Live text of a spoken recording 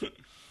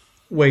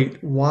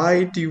Wait,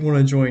 why do you want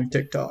to join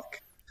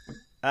TikTok?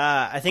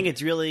 I think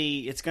it's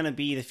going to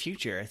be the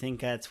future. I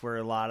think that's where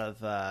a lot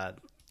of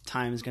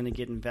time is going to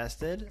get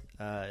invested.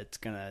 It's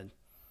going to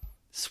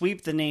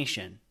sweep the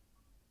nation.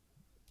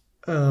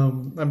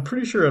 I'm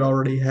pretty sure it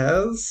already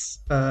has.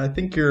 I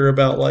think you're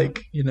about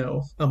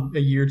a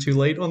year too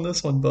late on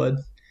this one, bud.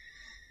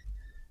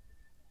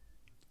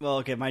 Well,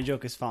 okay, my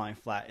joke is falling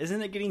flat.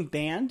 Isn't it getting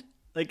banned?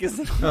 Like,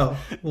 isn't Oh,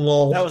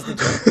 lol. that was the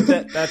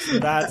joke?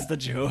 That's the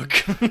joke.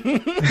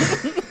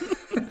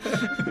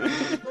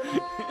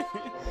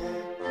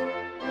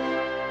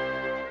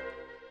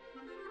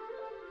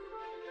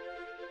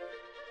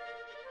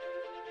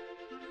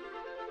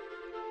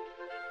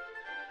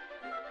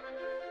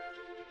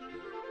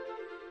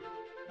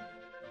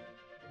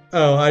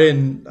 Oh, I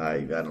didn't. I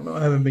don't know.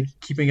 I haven't been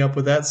keeping up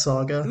with that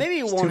saga. Maybe it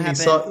There's too won't many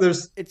happen.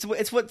 there's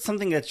It's what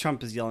something that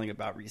Trump is yelling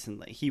about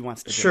recently. He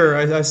wants to ban sure.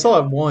 it. I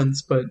saw it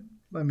once, but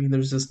I mean,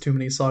 there's just too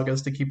many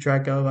sagas to keep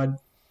track of.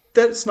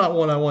 That's not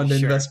one I wanted to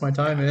Sure. invest my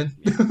time Yeah. in.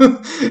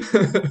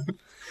 Yeah.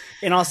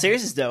 In all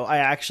seriousness, though, I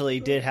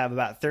actually did have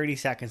about 30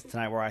 seconds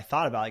tonight where I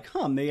thought about,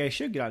 like, maybe I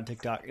should get on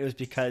TikTok. It was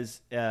because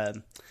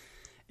an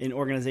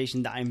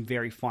organization that I'm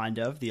very fond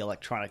of, the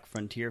Electronic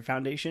Frontier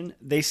Foundation,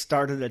 they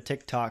started a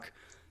TikTok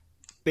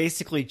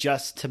basically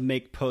just to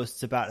make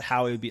posts about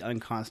how it would be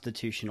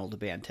unconstitutional to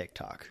ban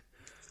TikTok.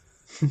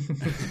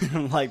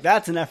 I'm like,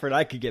 that's an effort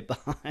I could get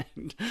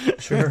behind.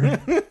 Sure.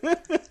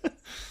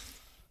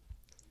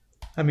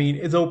 I mean,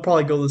 it'll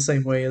probably go the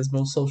same way as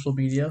most social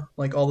media.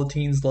 Like all the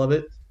teens love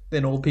it,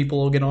 then old people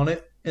will get on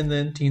it, and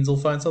then teens will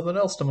find something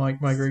else to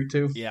migrate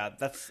to. Yeah,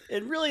 that's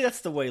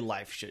the way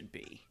life should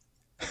be.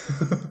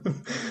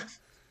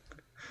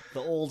 The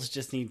olds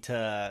just need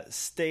to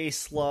stay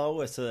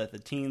slow so that the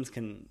teens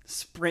can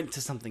sprint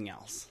to something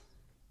else.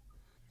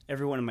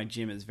 Everyone in my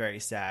gym is very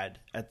sad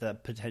at the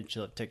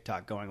potential of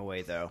TikTok going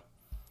away, though.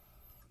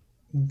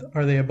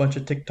 Are they a bunch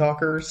of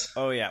TikTokers?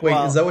 Oh yeah. Wait,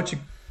 Well, is that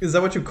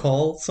what you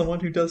call someone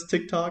who does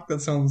TikTok?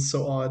 That sounds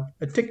so odd.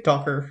 A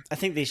TikToker. I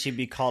think they should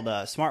be called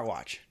a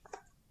smartwatch,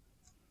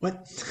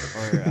 What?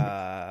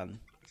 or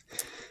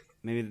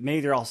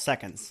maybe they're all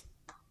seconds.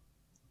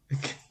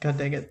 God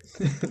dang it.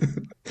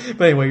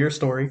 But anyway, your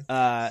story.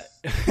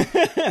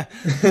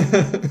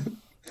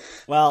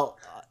 Well,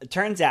 it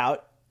turns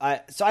out,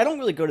 so I don't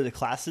really go to the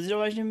classes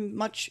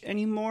much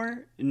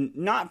anymore.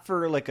 Not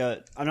for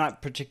I'm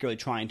not particularly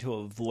trying to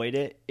avoid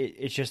it.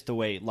 It's just the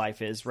way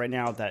life is right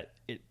now that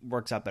it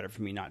works out better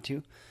for me not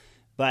to.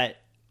 But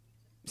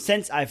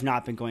since I've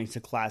not been going to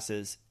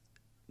classes,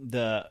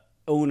 the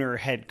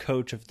head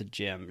coach of the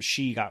gym,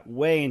 she got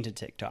way into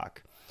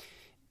TikTok.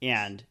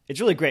 And it's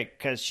really great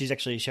because she's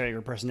actually sharing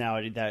her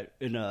personality that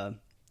in a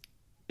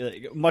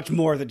much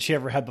more than she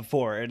ever had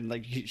before, and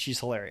like she's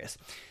hilarious.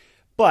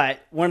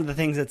 But one of the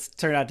things that's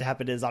turned out to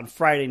happen is on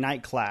Friday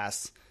night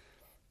class,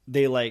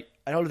 I don't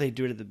know if they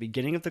do it at the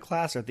beginning of the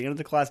class or at the end of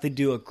the class. They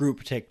do a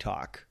group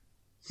TikTok,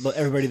 but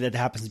everybody that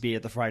happens to be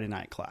at the Friday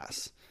night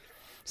class.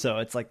 So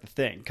it's like the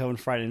thing: come on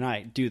Friday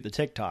night, do the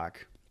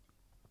TikTok,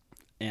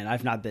 and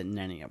I've not been in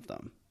any of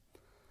them.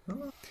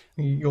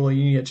 You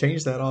need to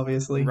change that,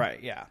 obviously.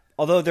 Right, yeah.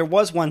 Although there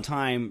was one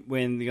time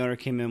when the owner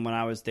came in when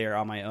I was there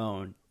on my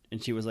own,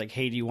 and she was like,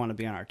 "Hey, do you want to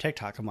be on our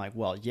TikTok?" I'm like,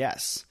 "Well,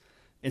 yes."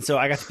 And so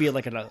I got to be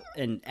like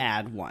an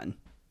ad one.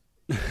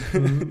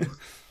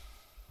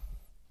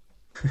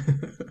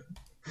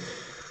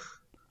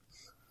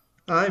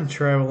 I'm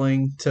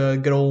traveling to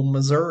good old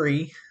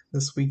Missouri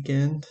this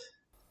weekend.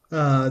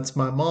 It's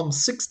my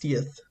mom's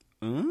 60th.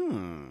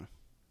 Mm.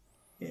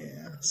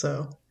 Yeah,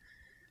 so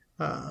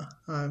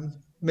I'm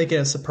making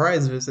a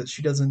surprise visit.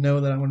 She doesn't know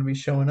that I'm going to be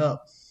showing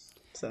up.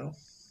 So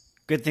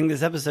Good thing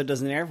this episode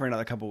doesn't air for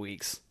another couple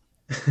weeks.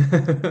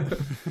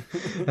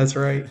 that's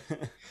right.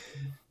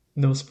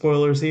 No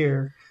spoilers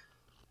here.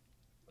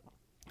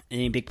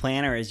 Any big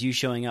plan, or is you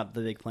showing up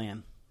the big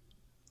plan?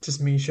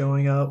 Just me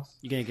showing up.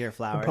 You gonna get her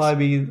I'll flowers?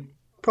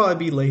 probably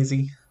be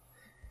lazy.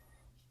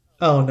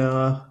 Oh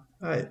no,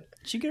 I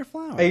She get her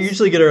flowers. I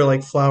usually get her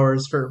like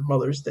flowers for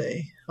Mother's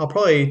Day. I'll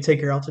probably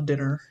take her out to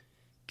dinner.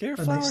 Get her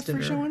a flowers nice for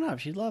dinner. showing up.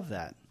 She'd love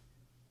that.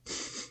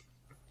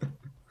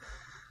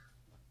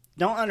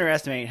 Don't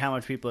underestimate how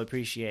much people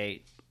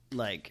appreciate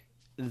like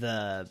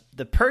the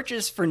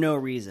purchase for no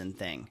reason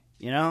thing.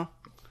 You know,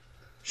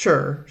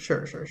 Sure.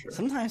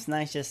 sometimes it's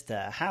nice just to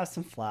have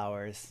some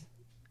flowers,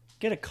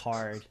 get a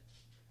card.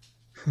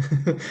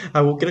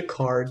 I will get a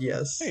card.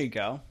 Yes. There you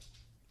go.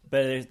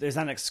 But there's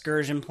not an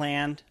excursion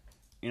planned.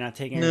 You're not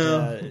taking No.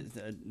 her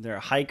to a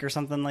hike or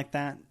something like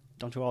that.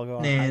 Don't you all go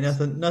on Nah, hikes?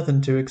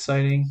 nothing too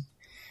exciting.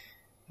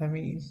 I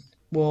mean,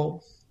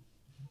 we'll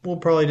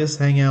probably just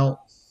hang out,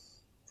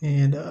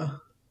 and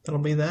that'll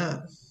be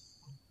that.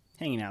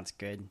 Hanging out's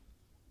good.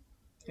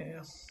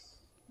 Yeah.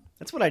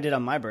 That's what I did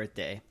on my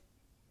birthday.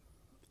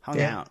 Hung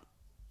Yeah. out.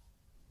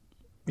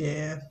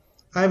 Yeah.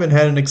 I haven't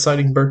had an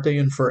exciting birthday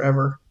in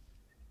forever.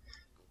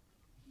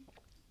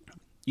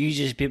 You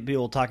just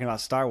people talking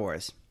about Star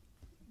Wars.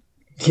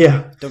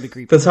 Yeah. Don't be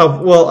creepy. That's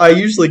how, well, I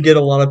usually get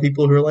a lot of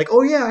people who are like,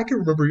 oh yeah, I can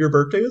remember your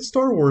birthday. It's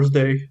Star Wars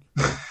Day.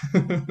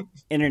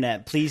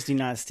 Internet, please do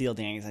not steal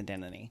Danny's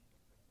identity.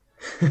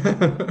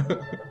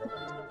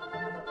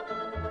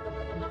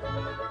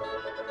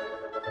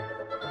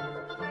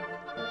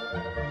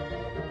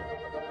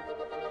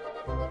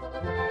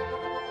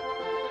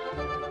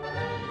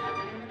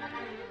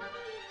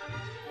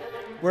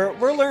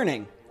 We're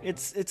learning.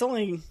 It's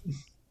only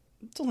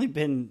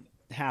been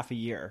half a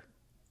year.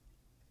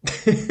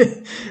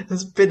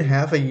 It's been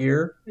half a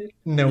year?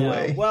 No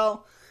way.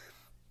 Well,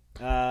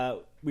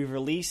 we've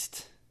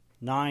released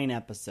 9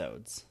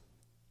 episodes.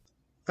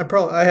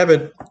 I have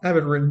it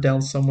written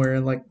down somewhere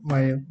in like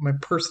my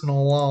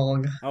personal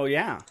log. Oh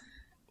yeah.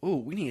 Ooh,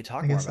 we need to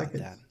talk more about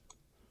that.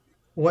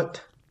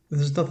 What?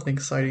 There's nothing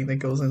exciting that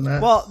goes in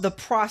that. Well, the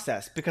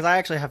process, because I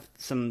actually have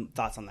some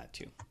thoughts on that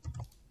too.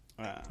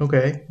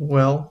 Okay,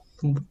 well,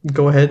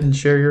 go ahead and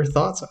share your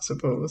thoughts, I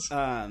suppose.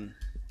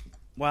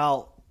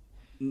 Well,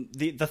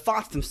 the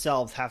thoughts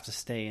themselves have to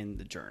stay in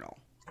the journal.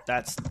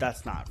 That's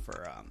not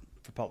for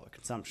public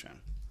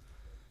consumption.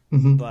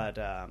 Mm-hmm. But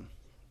I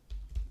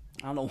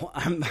don't know.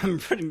 I'm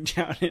putting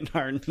down in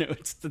our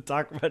notes to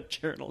talk about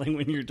journaling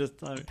when you're just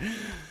talking.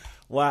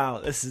 Wow,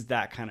 this is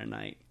that kind of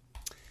night.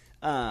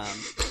 All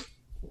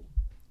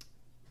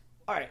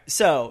right,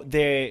 so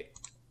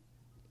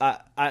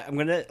I'm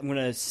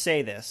gonna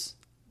say this.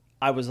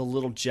 I was a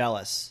little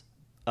jealous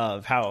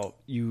of how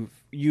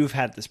you've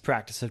had this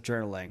practice of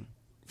journaling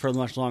for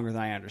much longer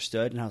than I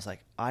understood, and I was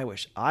like, I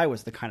wish I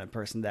was the kind of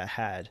person that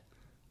had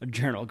a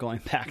journal going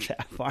back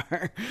that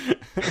far.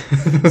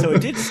 So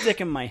it did stick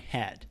in my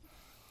head,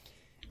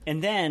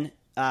 and then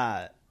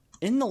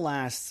in the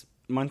last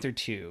month or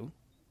two,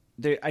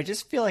 I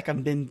just feel like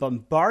I've been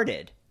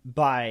bombarded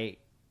by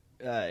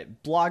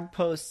blog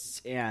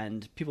posts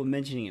and people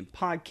mentioning in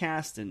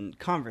podcasts and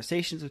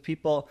conversations with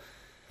people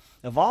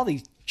of all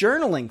these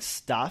journaling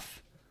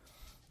stuff.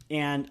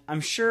 And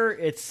I'm sure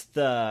it's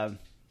what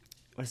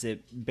is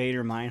it?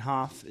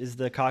 Bader-Meinhof is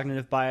the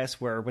cognitive bias,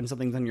 where when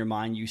something's on your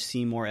mind, you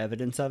see more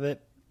evidence of it.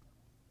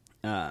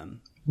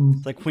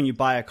 Like when you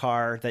buy a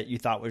car that you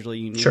thought was really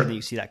unique, and then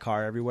you see that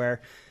car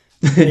everywhere.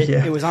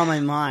 It was on my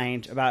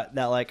mind about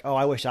that, like, oh,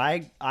 I wish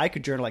I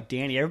could journal like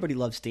Danny. Everybody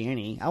loves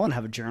Danny. I want to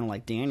have a journal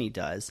like Danny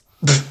does.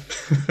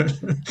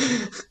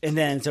 And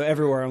then, so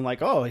everywhere I'm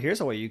like, oh, here's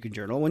a way you can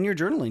journal. When you're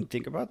journaling,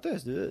 think about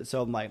this.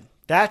 So I'm like,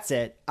 that's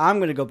it. I'm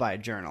going to go buy a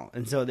journal.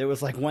 And so there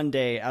was like one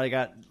day I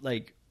got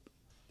like,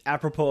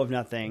 apropos of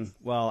nothing.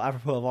 Well,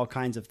 apropos of all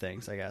kinds of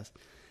things, I guess.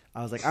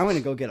 I was like, I'm going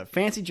to go get a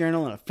fancy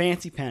journal and a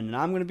fancy pen, and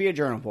I'm going to be a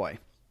journal boy.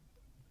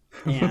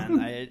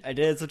 And I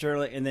did some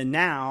journaling, and then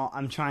now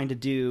I'm trying to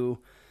do,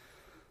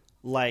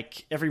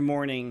 like, every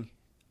morning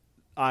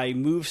I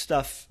move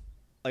stuff,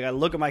 like I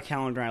look at my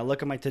calendar, and I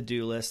look at my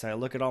to-do list, and I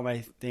look at all my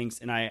things,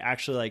 and I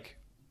actually, like,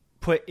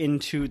 put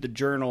into the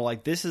journal,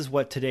 like, this is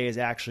what today is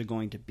actually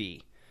going to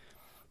be.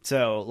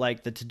 So,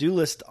 like, the to-do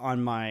list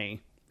on my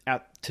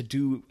app,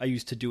 I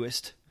use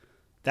Todoist.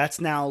 That's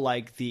now,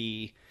 like,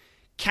 the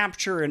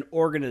capture and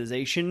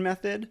organization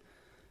method.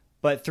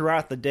 But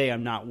throughout the day,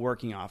 I'm not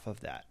working off of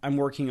that. I'm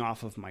working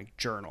off of my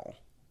journal.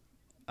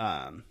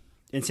 And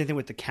same thing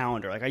with the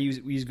calendar. Like we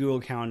use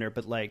Google Calendar,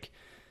 but like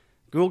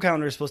Google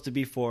Calendar is supposed to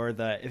be for if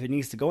it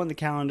needs to go in the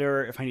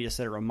calendar, if I need to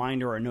set a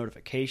reminder or a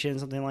notification,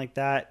 something like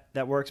that,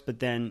 that works.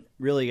 But then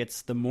really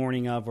it's the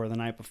morning of or the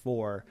night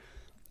before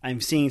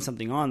I'm seeing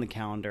something on the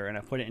calendar and I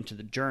put it into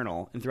the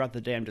journal. And throughout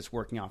the day, I'm just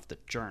working off the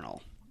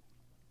journal.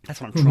 That's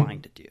what I'm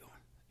trying to do.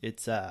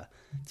 It's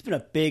been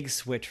a big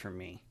switch for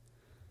me.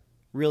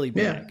 Really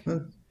big.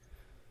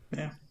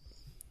 Yeah.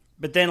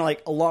 But then,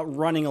 like,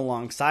 running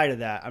alongside of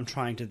that, I'm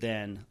trying to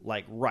then,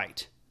 like,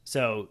 write.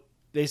 So,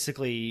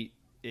 basically,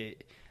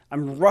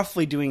 I'm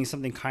roughly doing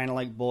something kind of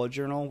like bullet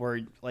journal, where,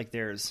 like,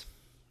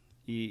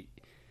 you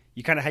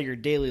kind of have your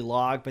daily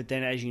log, but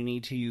then as you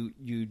need to,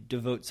 you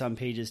devote some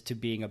pages to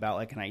being about,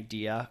 like, an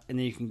idea. And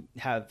then you can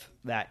have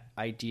that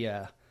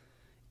idea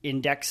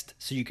indexed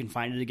so you can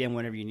find it again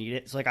whenever you need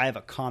it. So, like, I have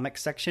a comic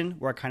section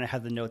where I kind of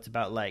have the notes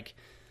about, like,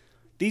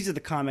 these are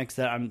the comics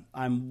that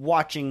I'm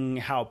watching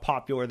how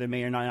popular they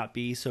may or not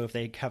be. So if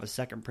they have a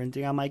second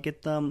printing, I might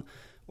get them,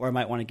 or I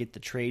might want to get the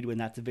trade when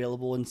that's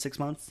available in 6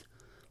 months,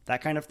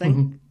 that kind of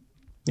thing.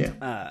 Mm-hmm.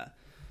 Yeah.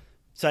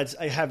 So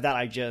I have that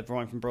idea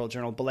growing from bullet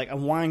journal, but like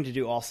I'm wanting to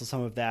do also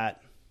some of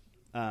that.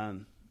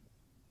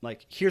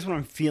 Like here's what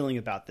I'm feeling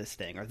about this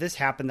thing, or this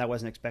happened that I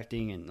wasn't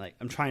expecting, and like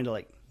I'm trying to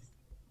like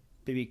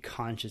be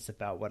conscious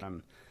about what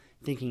I'm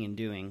thinking and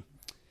doing,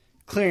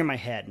 clearing my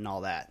head and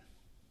all that.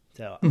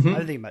 So I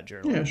think about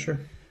journaling. Yeah, sure.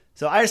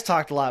 So I just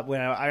talked a lot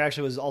when I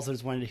actually was also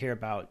just wanted to hear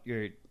about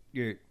your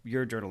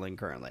journaling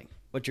currently.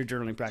 What's your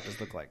journaling practice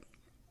look like?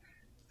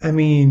 I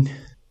mean,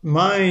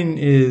 mine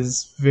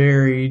is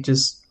very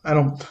just,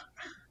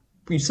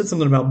 you said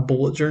something about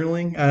bullet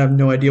journaling. I have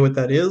no idea what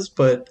that is,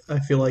 but I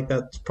feel like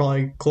that's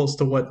probably close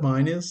to what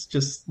mine is.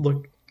 Just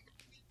look,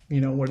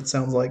 what it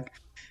sounds like.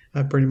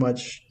 I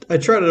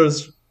try to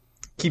just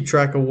keep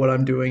track of what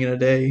I'm doing in a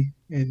day,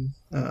 and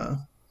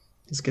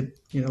just get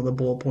the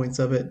bullet points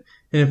of it.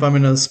 And if I'm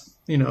in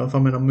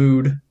a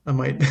mood, I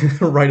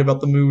might write about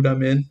the mood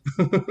I'm in.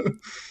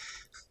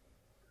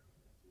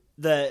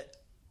 The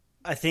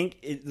I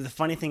think the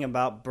funny thing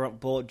about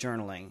bullet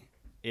journaling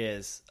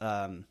is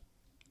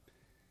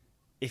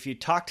if you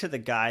talk to the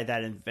guy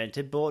that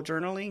invented bullet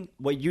journaling,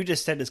 what you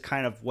just said is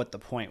kind of what the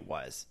point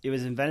was. It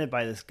was invented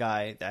by this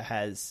guy that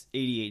has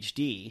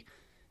ADHD,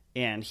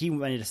 and he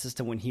invented a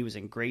system when he was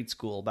in grade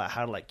school about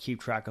how to like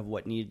keep track of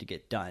what needed to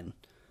get done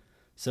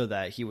so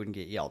that he wouldn't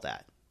get yelled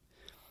at.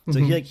 So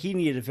he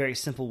needed a very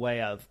simple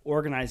way of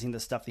organizing the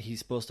stuff that he's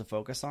supposed to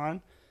focus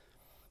on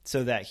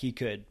so that he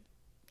could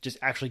just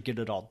actually get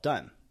it all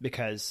done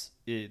because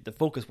the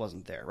focus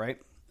wasn't there, right?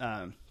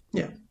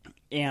 Yeah.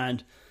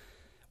 And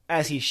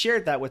as he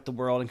shared that with the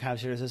world and kind of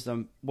shared the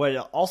system, what it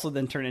also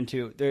then turned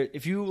into,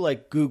 if you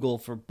like Google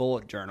for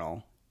bullet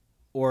journal,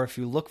 or if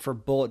you look for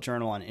bullet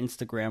journal on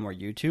Instagram or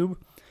YouTube,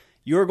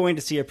 you're going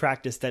to see a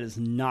practice that is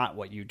not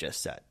what you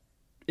just said.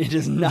 It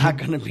is not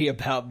going to be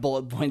about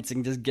bullet points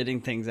and just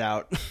getting things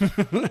out,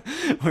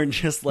 or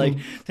just like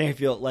I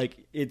feel like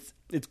it's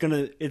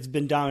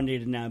been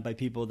dominated now by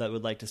people that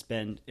would like to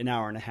spend an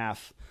hour and a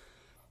half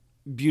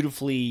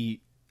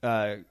beautifully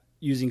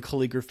using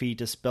calligraphy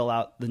to spell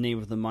out the name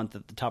of the month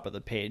at the top of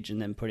the page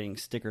and then putting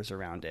stickers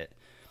around it.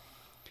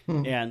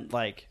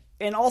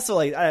 And also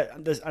like I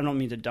don't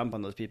mean to dump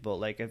on those people.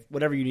 Like if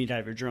whatever you need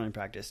out of your journaling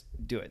practice,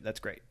 do it. That's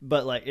great.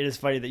 But like it is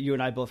funny that you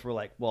and I both were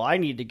like, well, I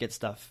need to get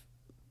stuff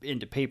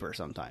into paper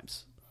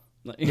sometimes.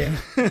 Like, Yeah.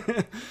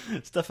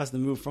 stuff has to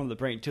move from the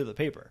brain to the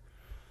paper.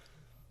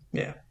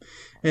 Yeah.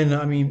 And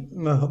I mean,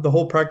 the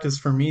whole practice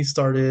for me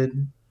started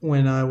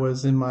when I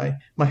was in my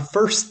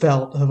first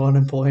bout of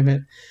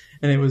unemployment.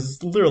 And it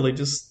was literally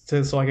just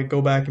so I could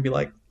go back and be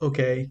like,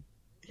 okay,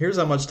 here's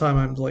how much time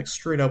I'm like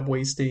straight up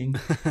wasting.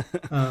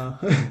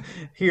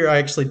 Here I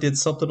actually did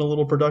something a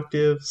little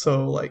productive.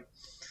 So like,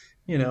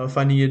 if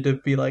I needed to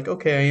be like,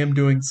 okay, I am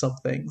doing some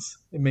things,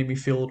 it made me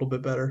feel a little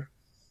bit better.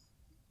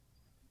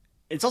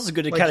 It's also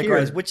good to Like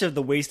categorize here. which of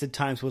the wasted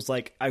times was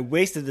like, I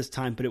wasted this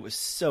time, but it was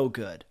so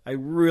good. I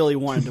really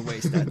wanted to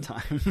waste that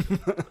time.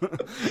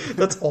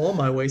 That's all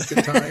my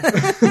wasted time.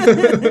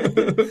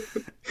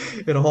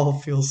 It all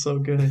feels so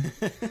good.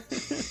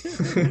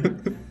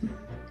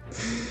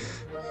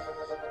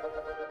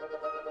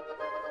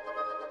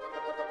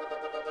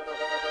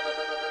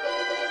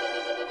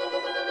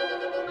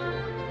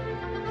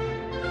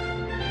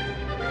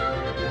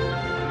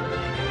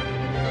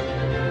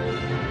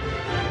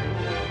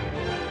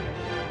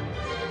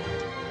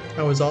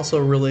 I was also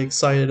really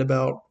excited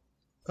about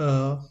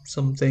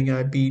something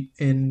I beat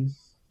in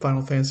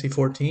Final Fantasy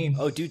 14.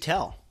 Oh, do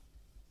tell.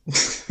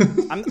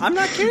 it I'm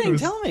not kidding.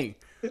 was Tell me.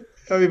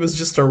 it was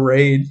just a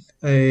raid.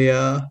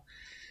 They're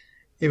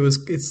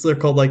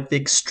called like the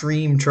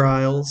extreme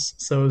trials.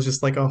 So it was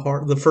just like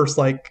the first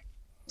like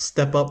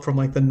step up from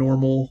like the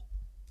normal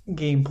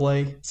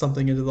gameplay,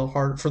 something into the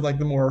hard for like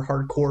the more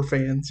hardcore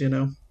fans.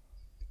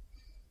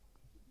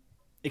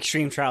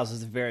 Extreme Trials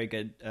is a very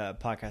good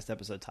podcast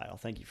episode title.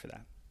 Thank you for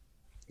that.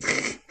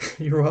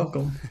 You're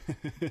welcome.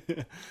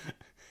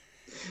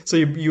 So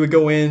you would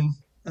go in.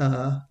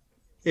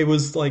 It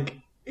was like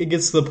it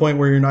gets to the point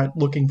where you're not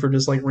looking for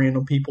just like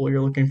random people.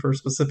 You're looking for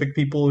specific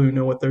people who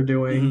know what they're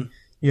doing.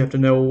 You have to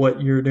know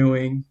what you're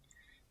doing.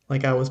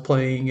 Like I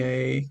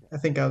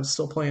think I was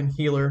still playing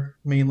healer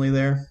mainly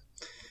there.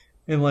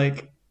 And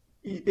like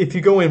if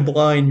you go in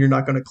blind, you're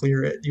not going to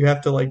clear it. You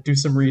have to like do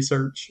some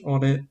research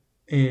on it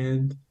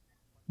and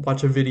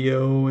watch a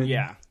video and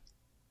Yeah.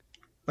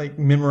 like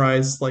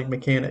memorize like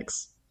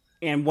mechanics.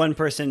 And one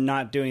person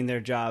not doing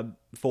their job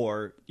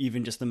for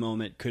even just a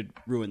moment could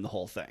ruin the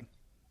whole thing.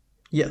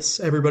 Yes,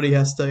 everybody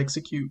has to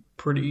execute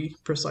pretty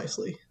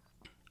precisely.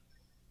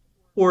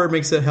 Or it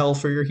makes it hell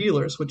for your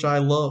healers, which I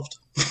loved.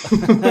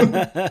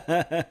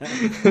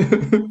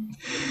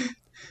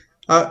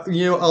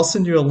 I'll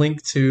send you a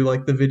link to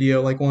like the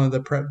video, like one of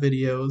the prep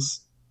videos,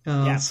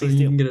 Yeah, so please you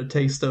do. can get a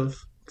taste of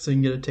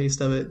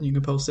it, and you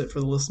can post it for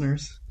the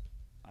listeners.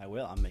 I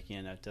will. I'm making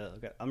a note to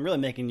look at. I'm really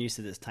making use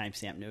of this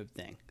timestamp noob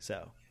thing.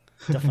 So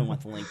definitely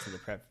want the link to the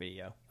prep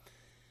video.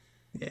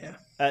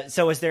 Yeah.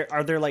 So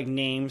are there like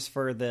names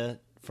for the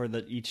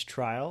each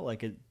trial? Like,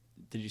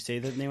 did you say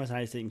the name was? And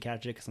I just didn't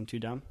catch it because I'm too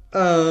dumb.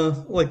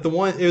 Like the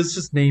one, it was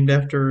just named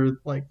after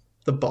like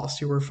the boss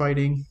you were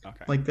fighting.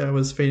 Okay. Like that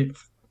was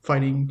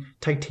fighting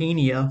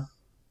Titania,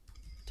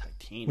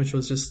 Titanium. which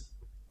was just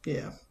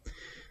yeah.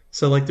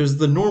 So like there's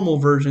the normal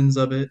versions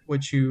of it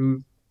which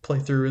you play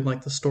through in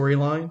like the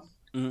storyline.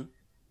 Mhm.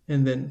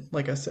 And then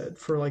like I said,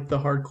 for like the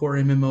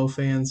hardcore MMO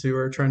fans who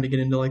are trying to get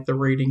into like the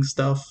raiding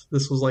stuff,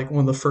 this was like one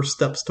of the first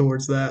steps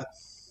towards that.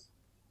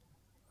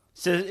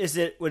 So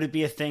would it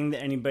be a thing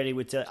that anybody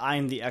would say,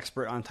 I'm the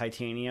expert on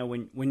Titania?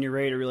 When you're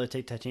ready to really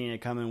take Titania,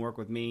 come and work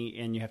with me,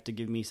 and you have to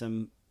give me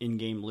some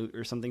in-game loot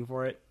or something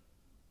for it?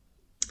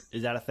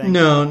 Is that a thing?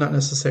 No, not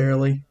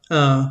necessarily.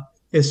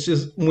 It's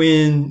just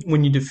when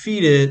you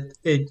defeat it,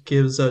 it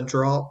gives a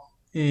drop,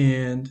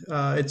 and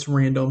it's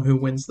random who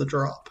wins the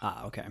drop.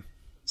 Ah, okay.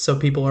 So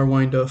people are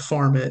wanting to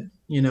farm it.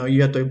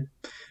 You have to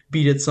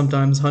beat it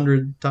sometimes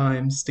 100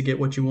 times to get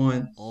what you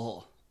want.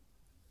 Oh.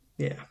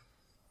 Yeah,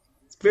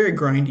 it's very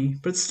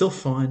grindy, but it's still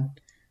fun.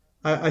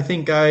 I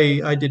think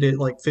I did it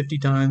like 50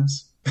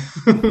 times.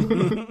 But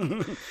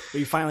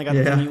you finally got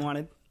the thing Yeah, you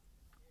wanted?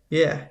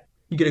 yeah.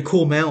 You get a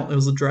cool mount. It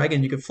was a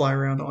dragon you could fly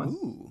around on.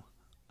 Ooh.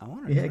 I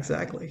want to Yeah, try that.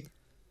 exactly.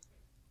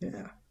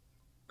 Yeah.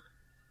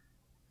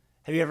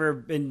 Have you ever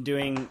been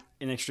doing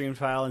an extreme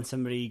trial and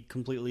somebody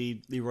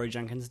completely Leroy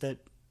Jenkins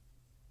it?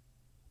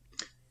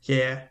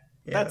 Yeah.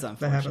 That's Yeah,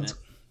 that unfortunate.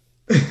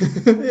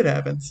 happens. It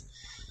happens.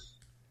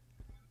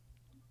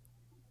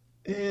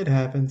 It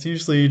happens.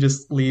 Usually you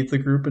just leave the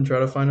group and try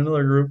to find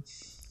another group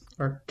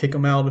or kick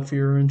them out if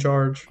you're in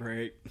charge.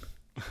 Great.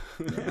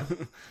 Yeah.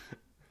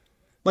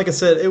 Like I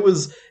said, it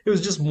was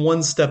just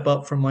one step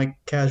up from like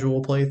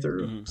casual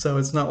playthrough. Mhm. So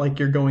it's not like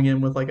you're going in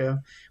with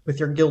with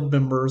your guild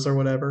members or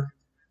whatever.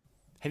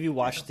 Have you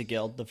watched The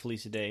Guild, the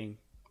Felicia Day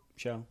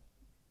show?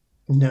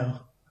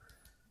 No.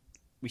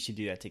 We should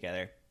do that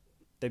together.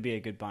 That'd be a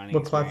good bonding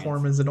What experience.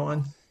 platform is it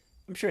on?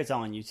 I'm sure it's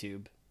all on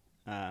YouTube.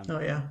 Oh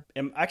yeah.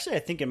 And actually, I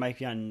think it might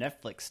be on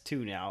Netflix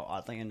too now,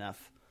 oddly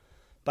enough.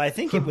 But I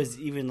think it was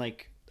even I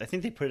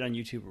think they put it on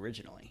YouTube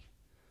originally.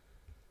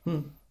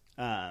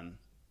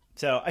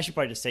 So I should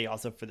probably just say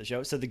also for the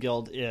show. So The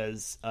Guild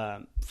is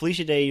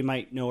Felicia Day. You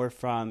might know her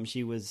from,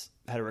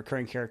 had a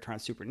recurring character on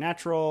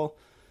Supernatural.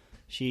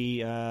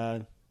 She,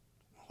 what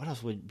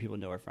else would people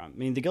know her from? I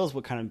mean, The Guild is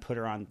what kind of put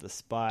her on the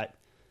spot.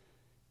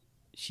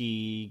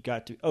 She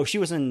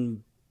was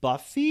in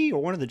Buffy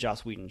or one of the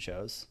Joss Whedon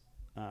shows.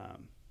 I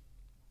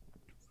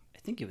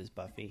think it was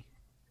Buffy.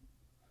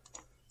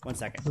 1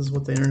 second. This is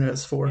what the internet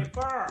is for. Hey,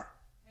 Burr.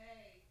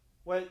 Hey.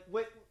 What?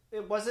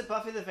 Was it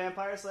Buffy the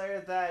Vampire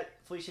Slayer that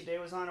Felicia Day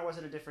was on, or was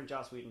it a different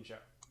Joss Whedon show?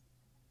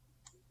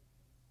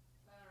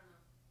 I don't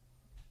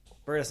know.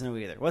 Burr doesn't know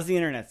either. What does the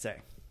internet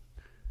say?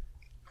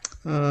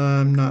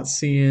 I'm not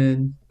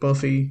seeing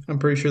Buffy. I'm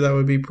pretty sure that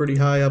would be pretty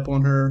high up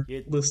on her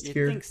list You'd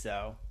here. think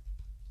so.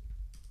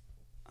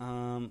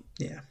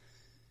 Yeah.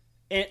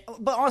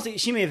 But honestly,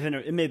 it may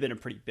have been a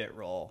pretty bit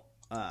role.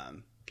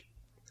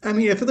 I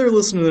mean, if they're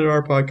listening to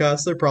our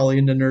podcast, they're probably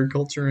into nerd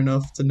culture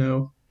enough to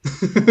know.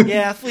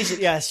 Yeah,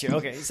 Felicia. Yeah, that's true.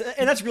 Okay,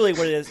 and that's really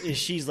what it is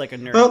she's like a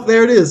nerd. Oh,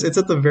 there it is. It's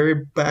at the very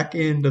back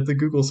end of the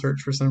Google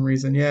search for some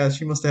reason. Yeah,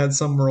 she must have had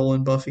some role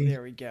in Buffy.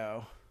 There we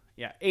go.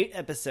 Yeah, 8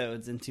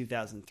 episodes in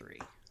 2003.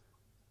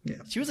 Yeah.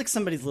 She was like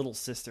somebody's little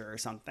sister or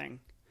something.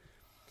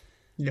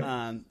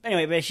 Yeah.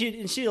 Anyway, but she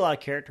did a lot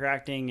of character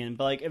acting,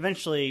 but like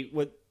eventually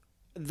with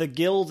the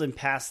Guild and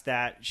past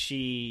that,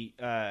 she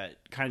kind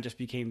of just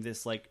became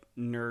this like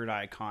nerd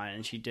icon,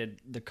 and she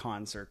did the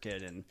con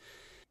circuit, and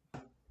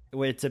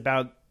it's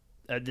about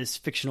this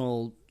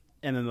fictional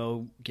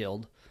MMO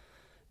guild,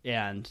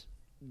 and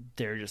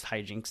they're just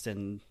hijinks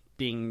and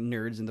being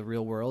nerds in the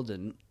real world,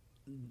 and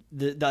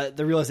the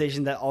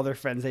realization that all their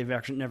friends they've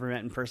actually never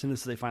met in person, and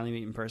so they finally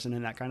meet in person,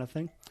 and that kind of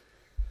thing.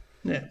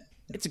 Yeah.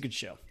 It's a good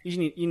show.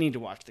 You need to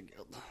watch The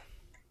Guild.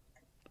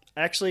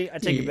 Actually, I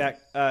take it back.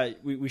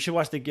 We should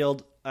watch The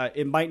Guild.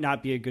 It might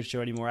not be a good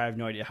show anymore. I have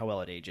no idea how well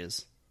it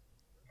ages.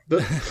 I'm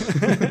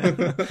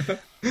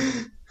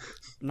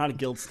not a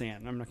Guild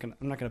stan. I'm not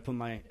gonna put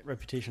my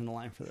reputation on the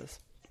line for this.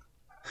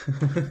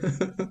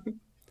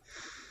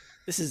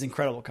 This is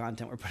incredible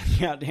content we're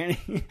putting out, Danny.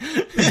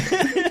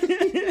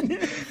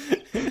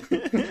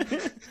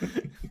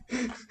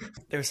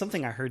 There was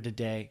something I heard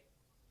today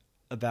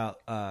about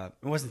it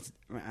wasn't,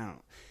 I don't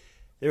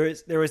know.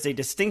 There was a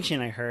distinction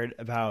I heard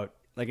about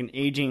like an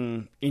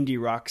aging indie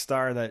rock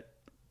star that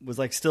was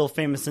like still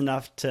famous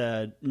enough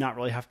to not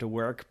really have to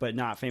work, but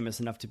not famous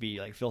enough to be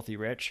like filthy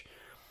rich.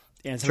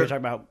 And somebody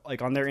talking about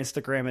like on their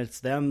Instagram, it's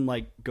them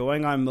like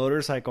going on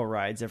motorcycle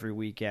rides every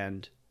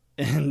weekend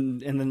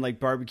and then like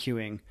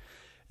barbecuing.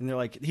 And they're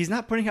like, he's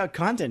not putting out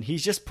content.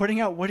 He's just putting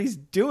out what he's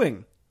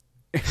doing.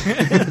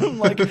 I'm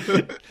like,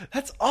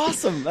 that's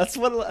awesome. That's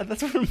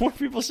what more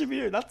people should be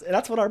doing.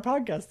 That's what our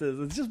podcast is.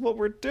 It's just what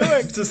we're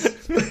doing.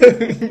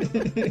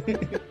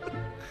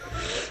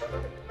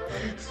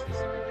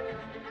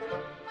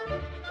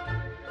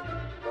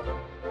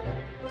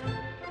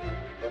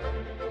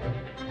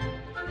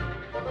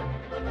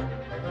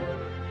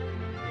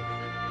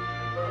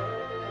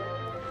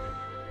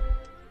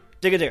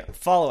 Digga.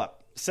 Follow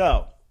up.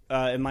 So,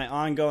 in my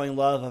ongoing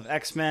love of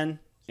X-Men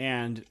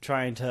and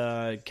trying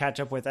to catch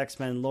up with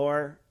X-Men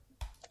lore,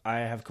 I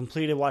have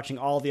completed watching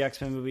all the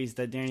X-Men movies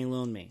that Danny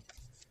loaned me,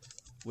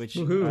 which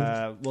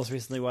most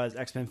recently was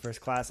X-Men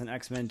First Class and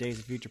X-Men Days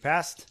of Future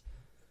Past.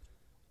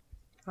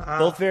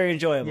 Both very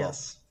enjoyable.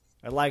 Yes.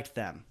 I liked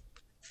them.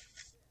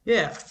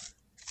 Yeah.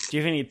 Do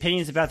you have any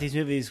opinions about these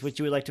movies which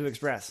you would like to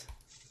express?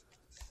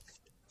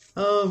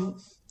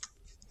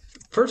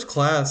 First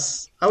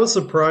Class. I was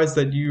surprised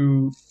that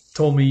you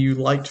told me you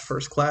liked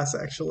First Class,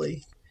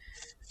 actually.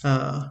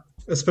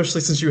 Especially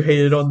since you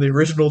hated on the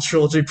original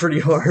trilogy pretty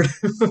hard.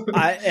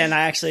 I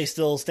actually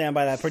still stand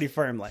by that pretty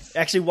firmly.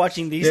 Actually,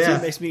 watching these two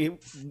makes me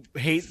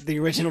hate the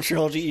original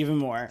trilogy even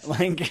more.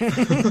 Like,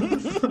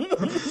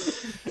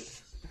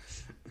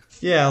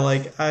 yeah,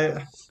 like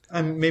I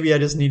maybe I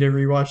just need to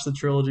rewatch the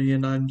trilogy,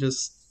 and I'm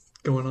just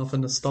going off of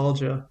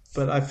nostalgia.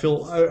 But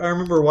I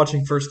remember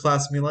watching First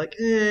Class and being like,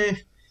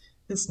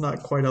 it's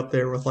not quite up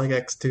there with like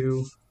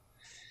X2.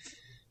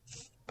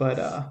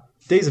 But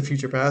Days of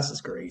Future Past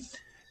is great.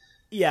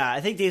 Yeah,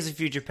 I think Days of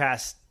Future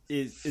Past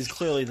is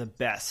clearly the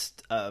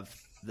best of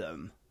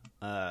them.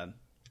 I've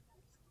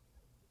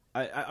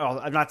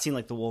not seen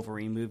like the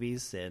Wolverine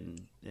movies, and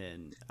I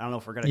don't know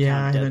if we're gonna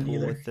count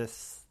Deadpool with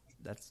this.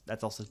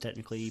 That's also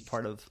technically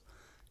part of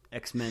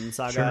X-Men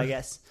saga, sure. I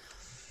guess.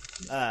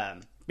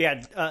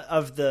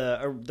 Of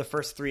the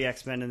first three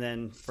X-Men and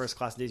then First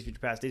Class, Days of Future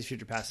Past. Days of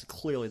Future Past is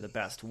clearly the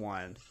best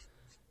one,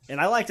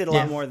 and I liked it a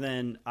lot more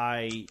than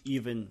I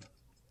even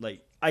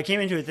like. I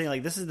came into it thinking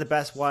like this is the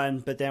best one,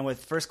 but then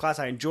with First Class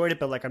I enjoyed it,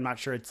 but like I'm not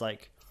sure I'd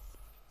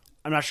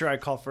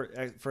call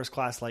First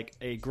Class like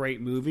a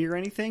great movie or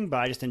anything, but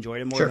I just enjoyed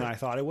it more than I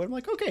thought it would. I'm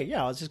like, okay,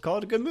 yeah, let's just call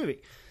it a good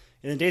movie.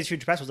 And then Days of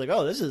Future Past was like,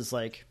 oh, this is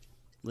like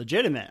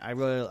legitimate. I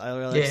really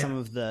like some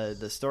of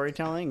the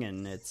storytelling,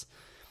 and I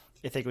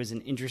think it was an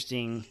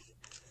interesting,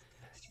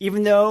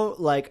 even though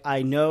like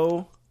I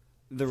know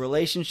the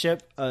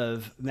relationship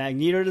of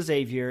Magneto to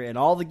Xavier and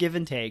all the give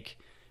and take,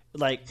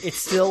 like it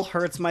still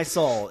hurts my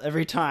soul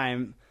every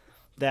time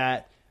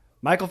that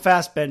Michael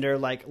Fassbender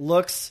like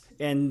looks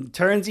and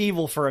turns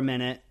evil for a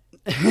minute.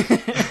 Every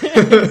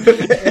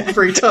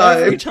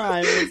time.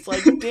 It's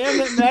like, damn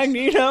it,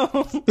 Magneto.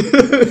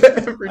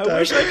 Every time. I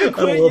wish I could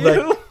quit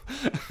you.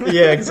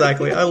 Yeah,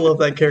 exactly. I love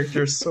that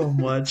character so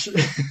much.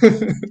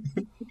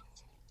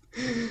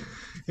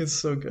 It's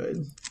so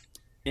good.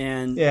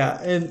 And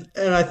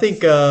I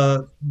think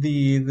the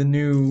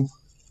new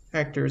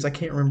actors, I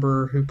can't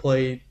remember who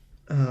played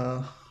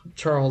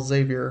Charles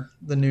Xavier,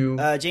 the new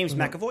James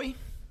McAvoy.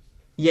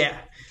 Yeah,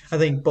 I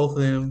think both of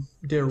them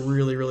did a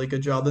really, really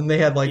good job. And they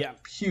had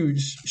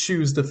huge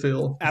shoes to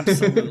fill.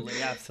 Absolutely.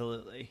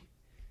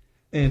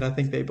 And I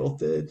think they both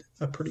did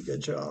a pretty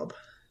good job.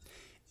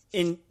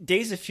 In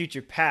Days of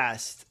Future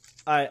Past,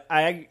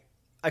 I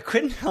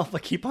couldn't help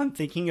but keep on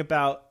thinking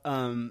about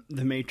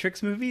the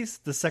Matrix movies,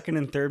 the second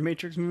and third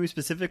Matrix movies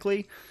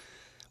specifically,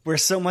 where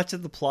so much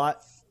of the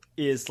plot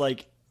is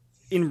like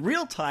in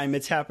real time.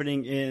 It's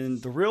happening in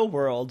the real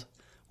world,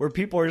 where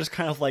people are just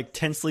kind of like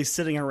tensely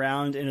sitting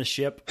around in a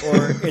ship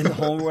or in the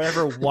home or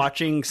whatever,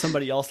 watching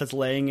somebody else that's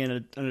laying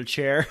in a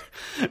chair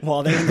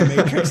while they're in the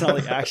Matrix and all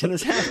the action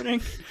is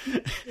happening.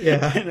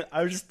 Yeah. And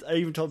I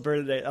even told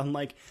Bert today, I'm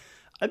like,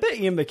 I bet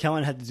Ian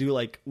McKellen had to do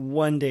like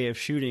one day of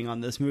shooting on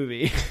this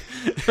movie.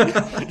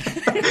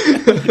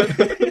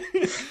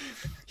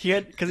 He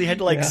had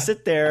to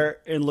sit there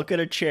and look at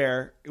a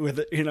chair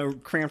in a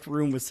cramped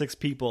room with 6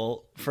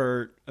 people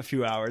for a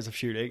few hours of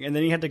shooting, and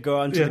then he had to go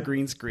onto the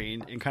green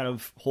screen and kind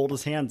of hold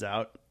his hands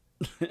out.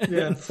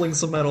 And fling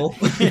some metal.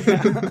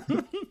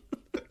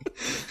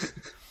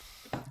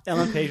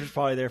 Ellen Page was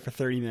probably there for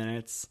 30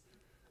 minutes.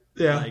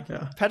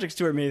 Patrick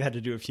Stewart may have had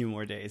to do a few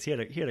more days. He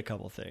had a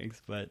couple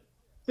things, but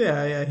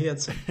yeah, he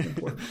had some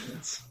important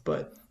things,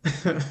 but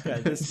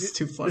it's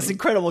too funny. This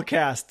incredible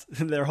cast,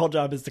 their whole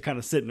job is to kind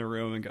of sit in a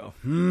room and go,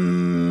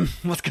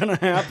 what's going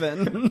to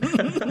happen?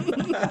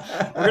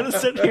 We're going to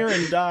sit here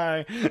and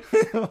die.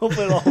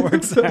 Hopefully it all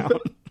works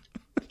out.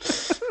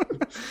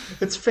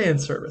 It's fan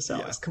service,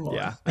 Alex. Come on.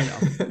 Yeah, I know.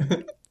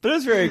 But it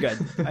was very good.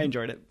 I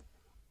enjoyed it.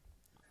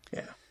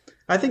 Yeah.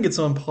 I think it's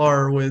on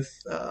par with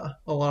a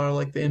lot of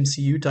like the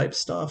MCU type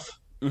stuff.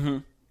 Mm-hmm.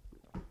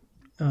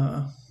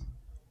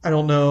 I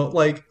don't know.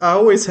 Like, I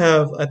always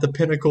have at the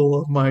pinnacle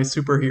of my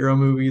superhero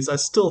movies, I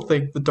still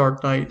think The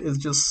Dark Knight is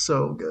just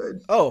so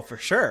good. Oh, for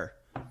sure.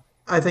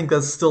 I think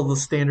that's still the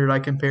standard I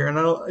compare, and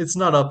it's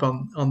not up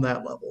on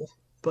that level.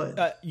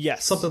 But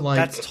yes, something like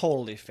that's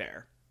totally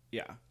fair.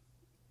 Yeah.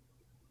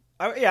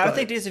 I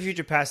think Days of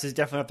Future Past is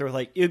definitely up there with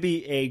like it would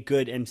be a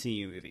good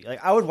MCU movie.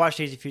 Like I would watch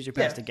Days of Future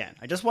Past again.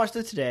 I just watched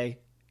it today.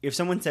 If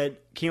someone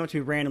came up to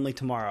me randomly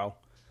tomorrow,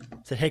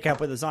 said, "Hey, can I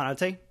put this on?" I'd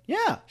say,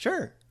 "Yeah,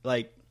 sure."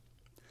 Like.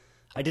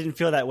 I didn't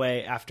feel that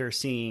way after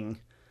seeing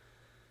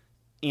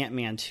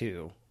Ant-Man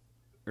 2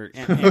 or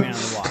Ant-Man and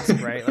the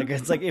Wasp, right? Like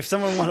it's like if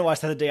someone wanted to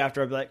watch that the day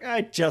after, I'd be like,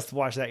 I just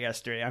watched that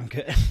yesterday. I'm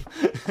good.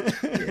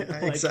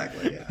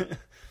 Exactly.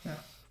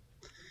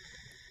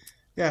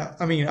 Yeah.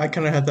 I mean, I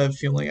kind of had that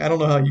feeling. I don't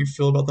know how you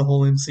feel about the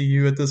whole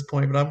MCU at this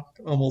point, but I'm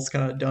almost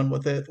kind of done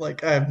with it.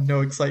 Like I have no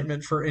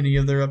excitement for any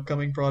of their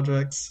upcoming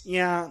projects.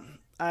 Yeah,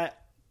 I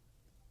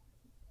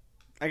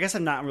guess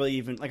I'm not really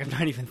even like I've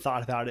not even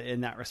thought about it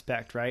in that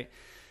respect, right?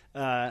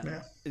 I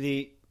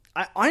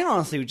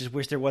honestly just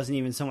wish there wasn't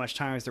even so much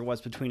time as there was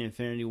between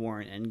Infinity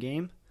War and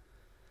Endgame,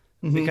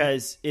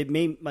 because it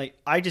made like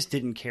I just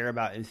didn't care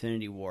about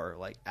Infinity War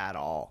like at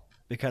all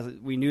because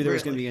we knew there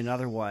was going to be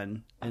another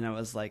one, and I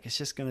was like, it's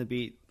just going to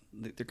be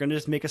they're going to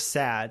just make us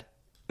sad,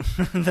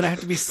 then I have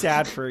to be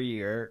sad for a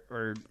year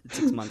or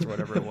 6 months or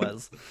whatever it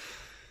was,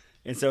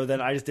 and so then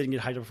I just didn't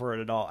get hyped up for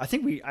it at all. I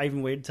think I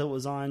even waited till it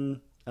was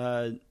on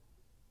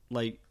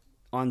like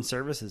on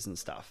services and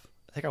stuff.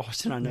 I think I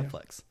watched it on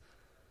Netflix.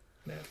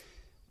 Yeah.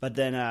 But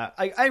then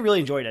I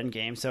really enjoyed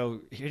Endgame, so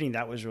hitting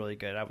that was really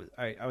good.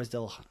 I was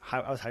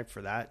hyped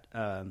for that.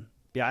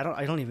 Yeah,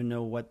 I don't even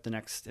know what the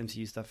next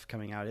MCU stuff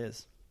coming out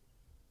is.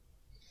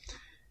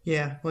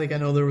 Yeah, like I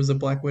know there was a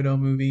Black Widow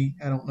movie.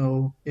 I don't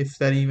know if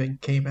that even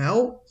came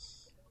out.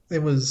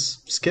 It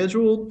was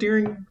scheduled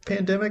during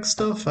pandemic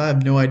stuff. I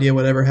have no idea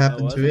whatever Oh,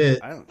 happened was to it?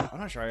 it. I'm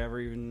not sure I ever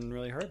even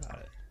really heard about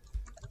it.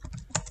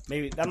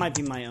 Maybe that might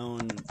be my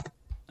own,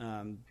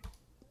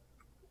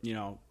 you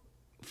know,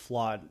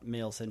 flawed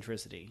male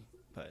centricity.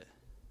 But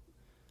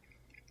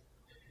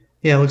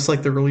Yeah, it looks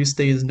like the release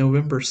date is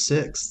November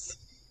 6th.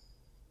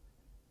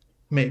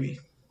 Maybe.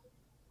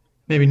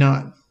 Maybe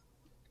not.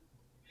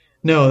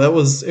 No, it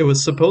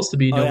was supposed to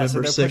be oh yeah, so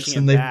November they're 6th pushing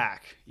and it they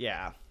back.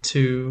 Yeah,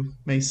 to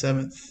May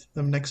 7th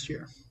of next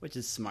year. which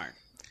is smart.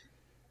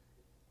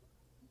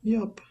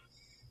 Yep.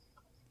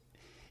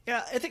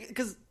 Yeah, I think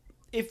because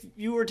if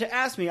you were to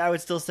ask me, I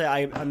would still say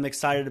I'm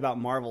excited about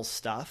Marvel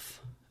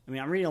stuff. I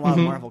mean, I'm reading a lot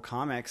of Marvel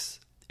comics,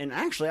 and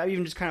actually, I've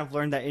even just kind of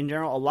learned that in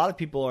general, a lot of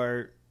people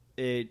are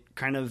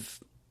kind of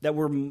that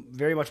were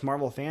very much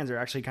Marvel fans are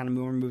actually kind of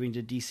more moving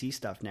to DC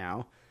stuff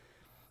now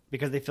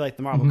because they feel like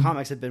the Marvel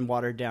comics have been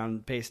watered down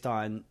based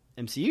on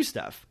MCU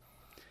stuff.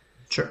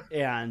 Sure.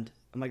 And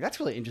I'm like, that's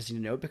really interesting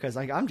to note because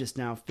like I'm just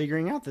now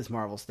figuring out this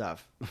Marvel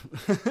stuff.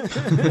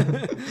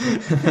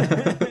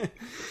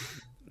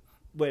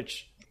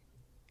 Which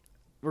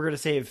we're going to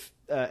save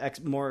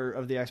more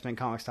of the X-Men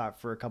comics talk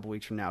for a couple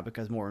weeks from now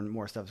because more and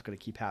more stuff is going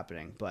to keep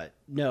happening. But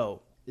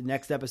no, the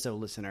next episode,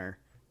 listener,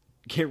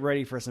 get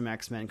ready for some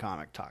X-Men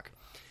comic talk.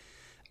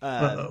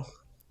 Uh-oh.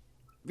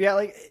 Yeah,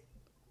 like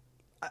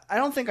I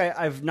don't think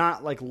I've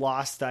not like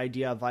lost the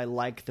idea of I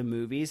like the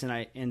movies,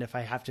 and if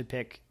I have to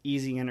pick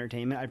easy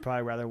entertainment, I'd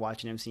probably rather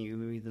watch an MCU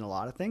movie than a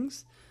lot of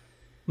things.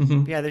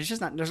 Mm-hmm. Yeah, there's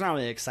not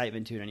really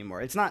excitement to it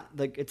anymore. It's not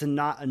like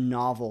not a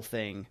novel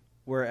thing.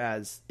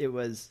 Whereas it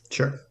was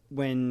Sure.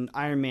 when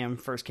Iron Man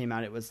first came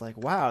out, it was like,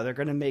 wow, they're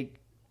going to make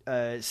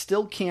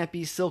still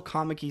campy, still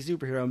comic-y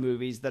superhero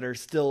movies that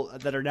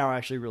are now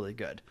actually really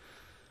good.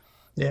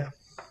 Yeah.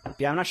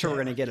 Yeah, I'm not sure we're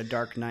going to get a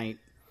Dark Knight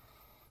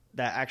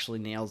that actually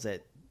nails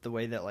it the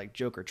way that like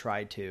Joker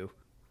tried to.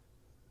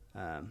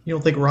 You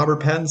don't think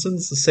Robert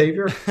Pattinson's the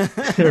savior?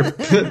 Or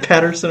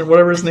Patterson or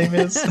whatever his name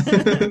is?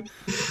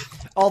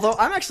 Although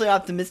I'm actually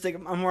optimistic.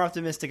 I'm more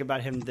optimistic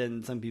about him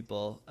than some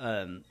people.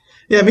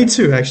 Yeah, me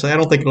too, actually. I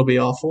don't think it'll be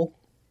awful.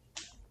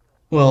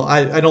 Well,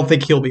 I don't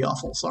think he'll be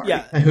awful, sorry.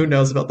 Yeah. Who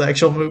knows about the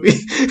actual movie?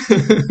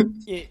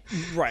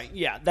 Right,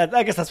 yeah.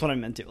 I guess that's what I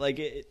meant to. Like,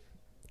 we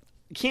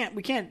can't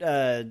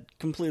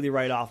completely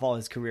write off all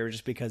his career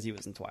just because he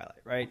was in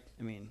Twilight, right?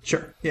 I mean...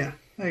 Sure, yeah,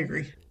 I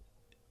agree.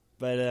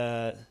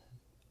 But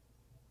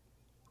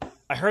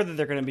I heard that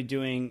they're going to be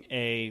doing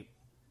a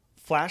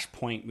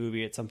Flashpoint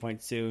movie at some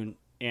point soon,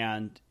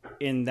 and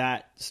in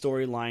that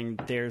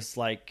storyline, there's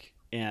like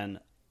an...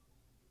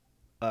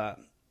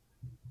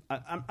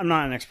 I'm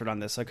not an expert on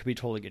this, so I could be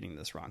totally getting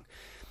this wrong.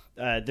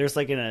 There's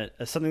like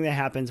something that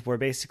happens where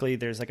basically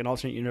there's like an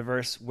alternate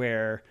universe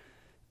where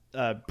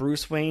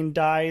Bruce Wayne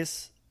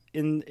dies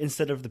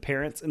instead of the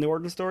parents in the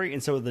origin story,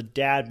 and so the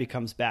dad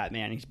becomes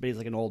Batman, but he's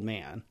like an old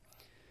man.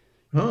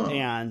 Oh,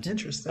 and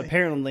interesting.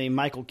 Apparently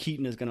Michael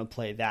Keaton is going to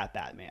play that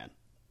Batman.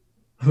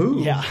 Ooh,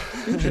 yeah.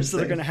 So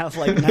they're going to have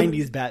like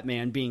 90s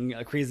Batman being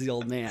a crazy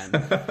old man.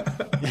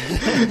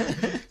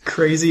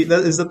 Crazy.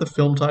 Is that the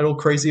film title?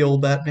 Crazy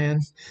Old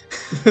Batman?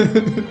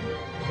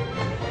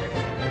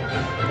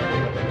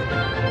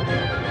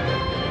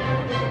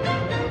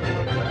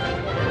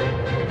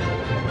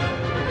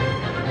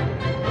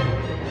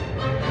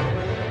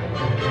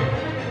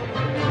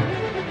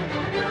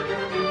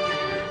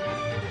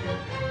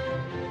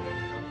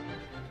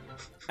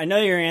 I know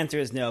your answer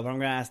is no, but I'm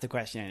going to ask the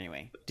question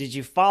anyway. Did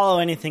you follow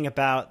anything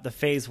about the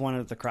Phase 1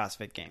 of the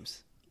CrossFit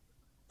Games?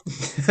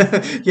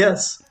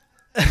 Yes.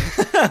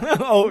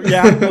 Oh,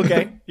 yeah.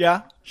 Okay.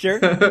 Yeah, sure.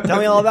 Tell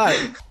me all about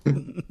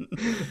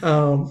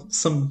it.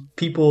 Some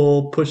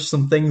people pushed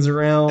some things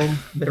around.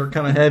 They were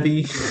kind of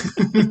heavy.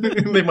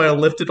 They might have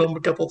lifted them a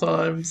couple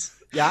times.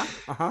 Yeah.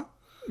 Uh-huh.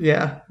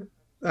 Yeah.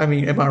 I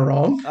mean, am I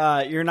wrong?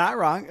 You're not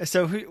wrong.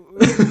 So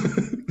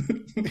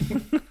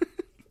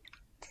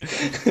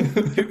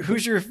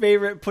who's your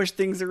favorite push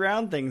things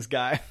around things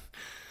guy?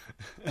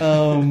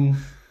 Yeah,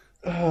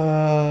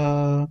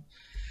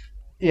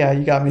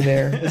 you got me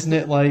there. Isn't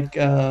it like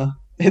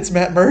it's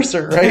Matt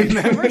Mercer, right?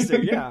 Matt Mercer,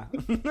 yeah.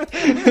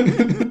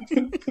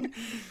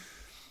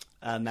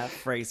 Matt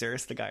Fraser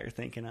is the guy you're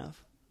thinking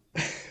of.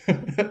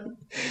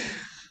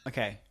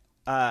 Okay.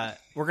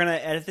 We're going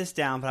to edit this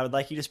down, but I would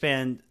like you to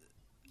spend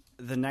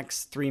the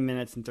next 3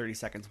 minutes and 30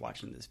 seconds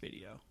watching this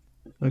video.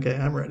 Okay,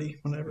 I'm ready.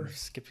 Whenever.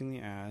 Skipping the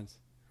ads.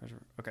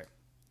 Okay.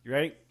 You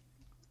ready?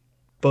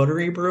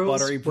 Buttery Bros?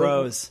 Buttery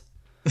Bros.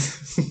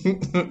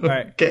 All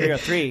right. Okay. Here we go.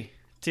 3,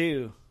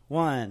 2,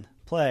 1,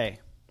 play.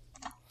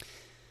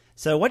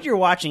 So what you're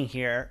watching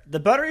here, the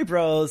Buttery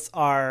Bros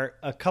are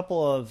a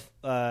couple of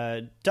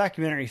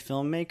documentary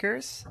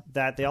filmmakers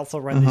that they also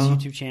run this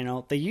YouTube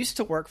channel. They used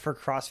to work for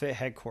CrossFit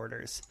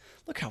headquarters.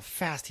 Look how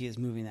fast he is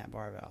moving that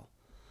barbell.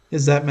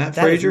 Is that Matt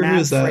That is Fraser? Who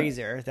Matt is that?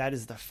 Fraser. That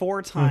is the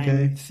 4-time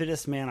Okay.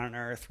 fittest man on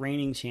earth,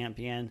 reigning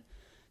champion.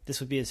 This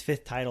would be his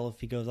 5th title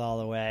if he goes all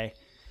the way.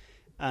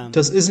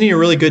 Isn't he a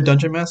really good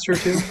dungeon master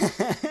too?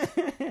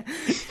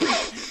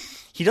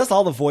 He does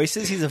all the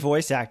voices. He's a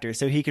voice actor,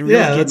 so he can really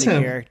get that's into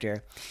him.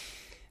 character.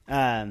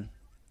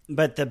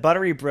 But the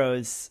Buttery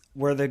Bros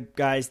were the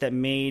guys that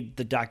made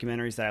the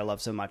documentaries that I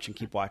love so much and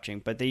keep watching.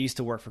 But they used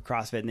to work for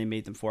CrossFit, and they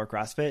made them for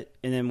CrossFit.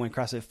 And then when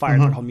CrossFit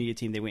fired their whole media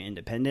team, they went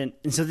independent.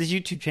 And so this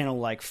YouTube channel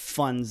like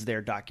funds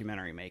their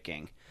documentary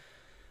making.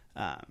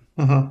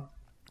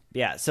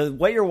 Yeah. So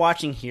what you're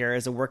watching here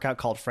is a workout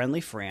called Friendly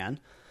Fran.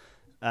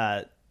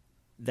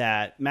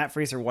 That Matt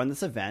Fraser won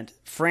this event.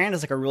 Fran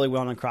is like a really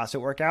well-known CrossFit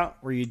workout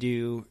where you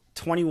do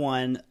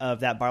 21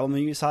 of that barbell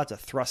movement you saw. It's a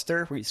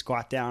thruster where you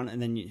squat down,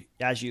 and then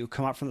as you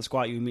come up from the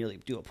squat, you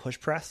immediately do a push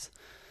press.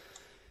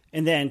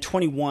 And then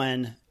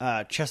 21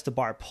 chest to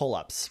bar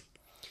pull-ups.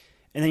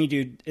 And then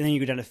you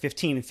go down to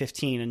 15 and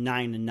 15 and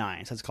 9 and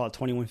 9. So it's called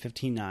 21,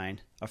 15,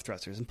 9 of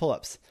thrusters and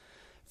pull-ups.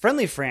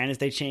 Friendly Fran is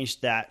they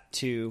changed that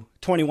to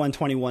 21,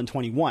 21,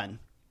 21.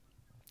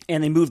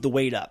 And they moved the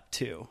weight up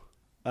too.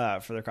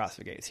 For the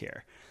CrossFit Games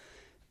here.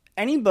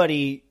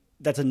 Anybody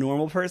that's a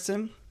normal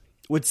person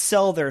would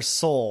sell their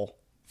soul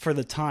for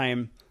the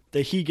time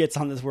that he gets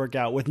on this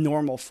workout with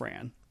normal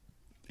Fran.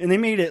 And they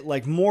made it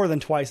like more than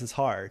twice as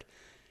hard.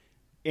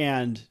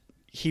 And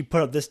he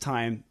put up this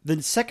time.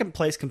 The second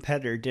place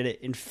competitor did it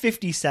in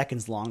 50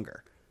 seconds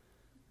longer.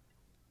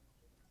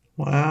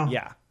 Wow.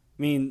 Yeah. I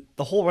mean,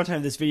 the whole runtime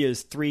of this video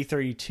is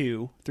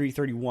 3:32,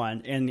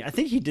 3:31. And I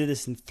think he did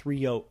this in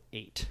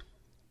 3:08.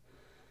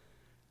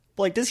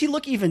 Like, does he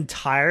look even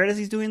tired as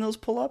he's doing those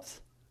pull-ups?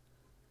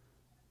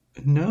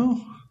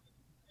 No.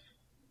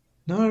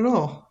 Not at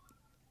all.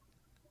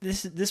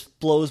 This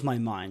blows my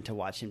mind to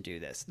watch him do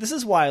this. This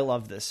is why I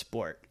love this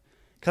sport.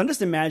 Because I'm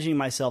just imagining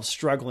myself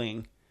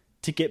struggling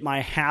to get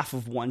my half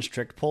of one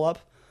strict pull-up.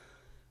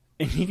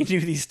 And he can do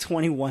these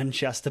 21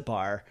 chest to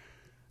bar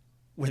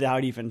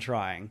without even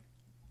trying.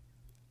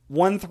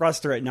 One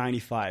thruster at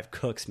 95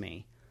 cooks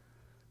me.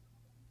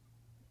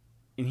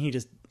 And he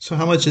just... So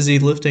how much is he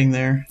lifting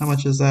there? How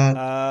much is that?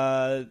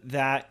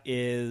 That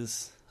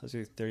is, let's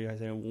do 30,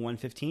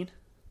 115.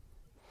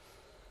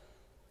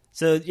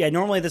 So yeah,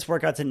 normally this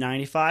workout's at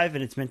 95,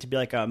 and it's meant to be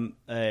like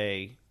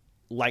a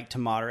light to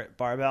moderate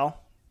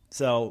barbell.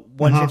 So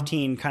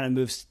 115 kind of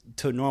moves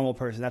to a normal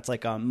person. That's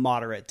like a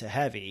moderate to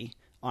heavy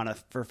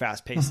for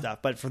fast paced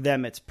stuff. But for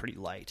them, it's pretty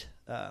light.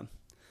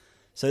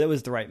 So that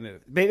was the right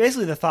move.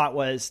 Basically, the thought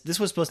was this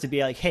was supposed to be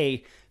like,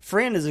 hey,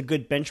 Fran is a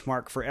good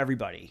benchmark for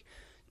everybody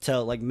to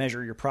like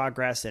measure your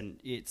progress, and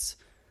it's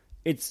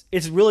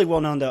really well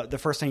known that the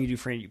first time you do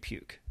Fran, you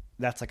puke.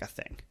 That's like a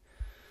thing.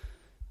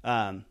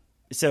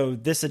 So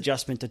this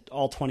adjustment to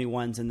all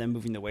 21s and then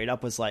moving the weight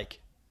up was like,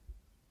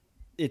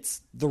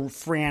 it's the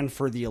Fran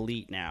for the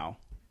elite now,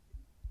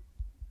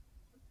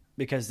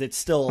 because it's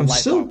still a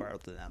light bar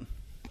to them.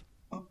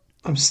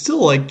 I'm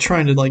still like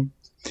trying to like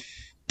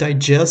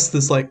digest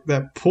this like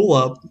that pull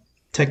up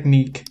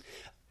technique.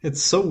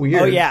 It's so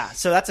weird. Oh yeah,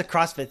 so that's a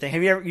CrossFit thing.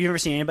 Have you ever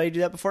seen anybody do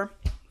that before?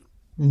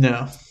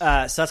 No. So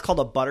that's called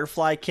a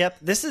butterfly kip.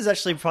 This is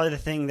actually probably the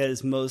thing that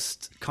is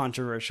most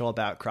controversial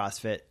about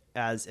CrossFit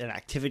as an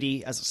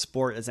activity, as a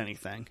sport, as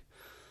anything,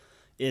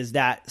 is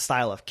that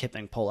style of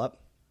kipping pull-up.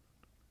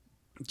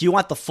 Do you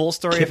want the full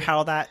story of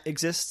how that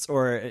exists,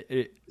 or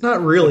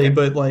not really? Okay.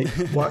 But like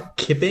what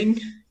kipping?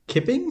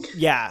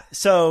 Yeah.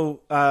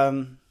 So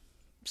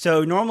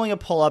normally a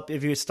pull-up,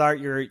 if you start,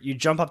 you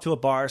jump up to a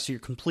bar, so you're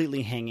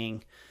completely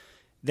hanging.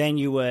 Then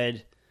you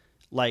would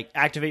like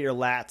activate your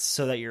lats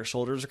so that your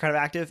shoulders are kind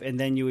of active, and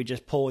then you would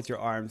just pull with your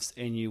arms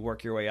and you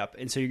work your way up.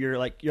 And so you're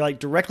like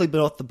directly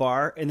beneath the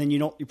bar, and then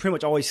you pretty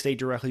much always stay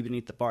directly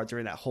beneath the bar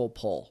during that whole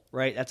pull,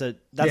 right? That's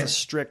a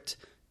strict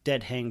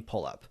dead hang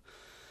pull up.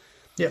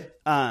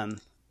 Yeah.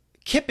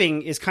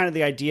 Kipping is kind of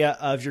the idea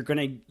of you're going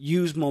to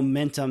use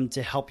momentum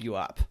to help you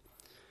up.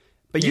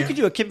 But you could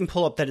do a kipping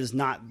pull up that is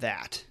not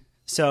that.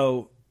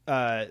 So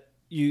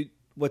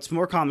what's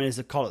more common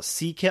is called a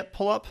C-kip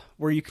pull up,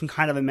 where you can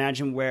kind of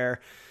imagine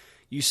where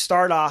you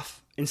start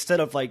off, instead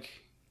of like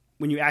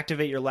when you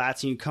activate your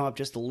lats and you come up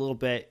just a little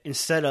bit,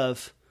 instead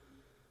of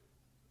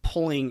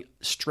pulling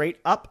straight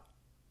up,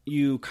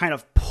 you kind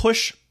of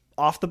push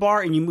off the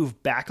bar and you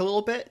move back a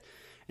little bit,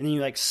 and then you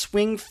like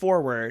swing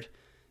forward,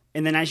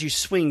 and then as you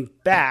swing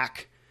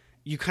back,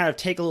 you kind of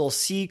take a little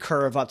C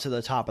curve up to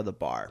the top of the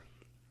bar.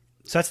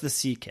 So that's the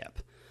C-kip.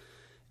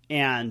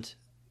 And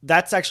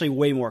that's actually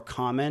way more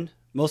common.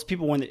 Most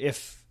people,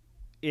 if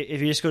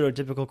you just go to a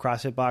typical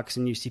CrossFit box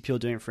and you see people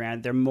doing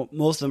Fran,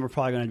 most of them are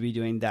probably going to be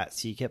doing that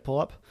C-kip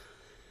pull-up,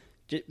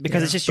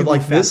 because it's just you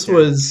like faster. This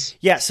was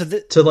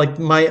to like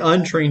my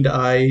untrained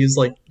eye, he's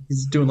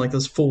doing like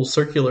this full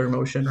circular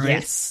motion,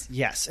 right?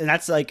 Yes, and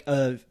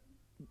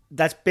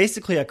that's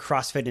basically a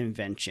CrossFit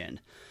invention,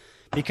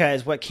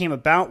 because what came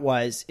about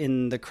was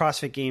in the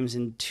CrossFit Games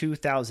in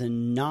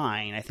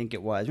 2009, I think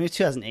it was, maybe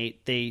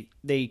 2008,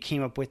 they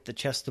came up with the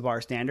chest to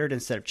bar standard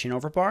instead of chin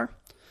over bar.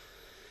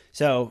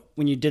 So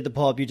when you did the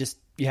pull-up, you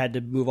had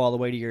to move all the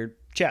way to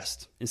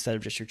chest instead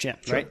of just your chin,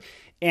 right?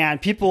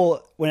 And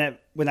people, when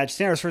that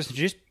standard was first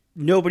introduced,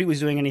 nobody was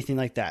doing anything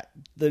like that.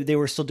 They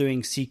were still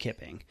doing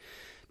C-kipping.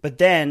 But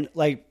then,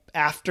 like,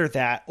 after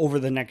that, over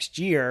the next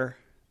year,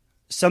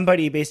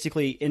 somebody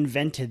basically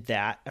invented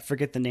that. I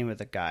forget the name of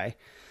the guy.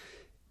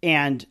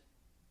 And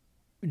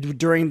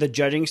during the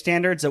judging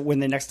standards, that when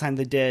the next time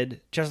they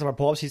did chest-to-bar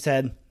pull-ups, he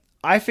said,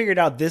 I figured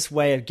out this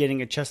way of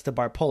getting a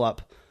chest-to-bar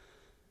pull-up.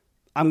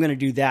 I'm going to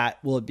do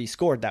that. Will it be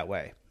scored that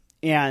way?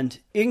 And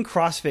in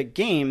CrossFit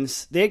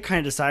Games, they had kind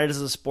of decided as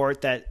a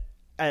sport that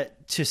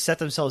to set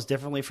themselves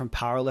differently from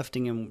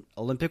powerlifting and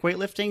Olympic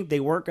weightlifting, they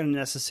weren't going to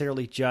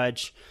necessarily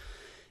judge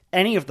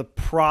any of the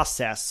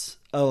process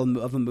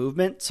of a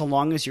movement so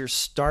long as your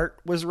start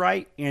was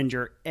right and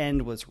your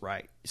end was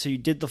right. So you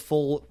did the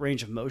full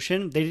range of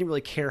motion. They didn't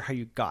really care how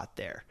you got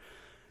there.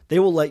 They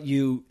will let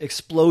you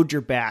explode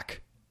your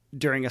back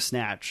during a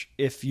snatch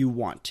if you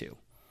want to.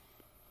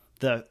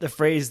 The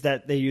phrase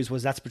that they used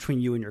was, that's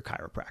between you and your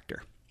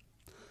chiropractor.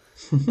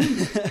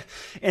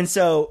 And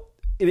so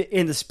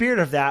in the spirit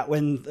of that,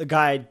 when the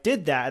guy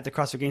did that at the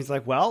CrossFit Games,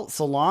 like, well,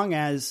 so long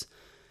as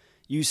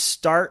you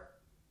start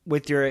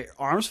with your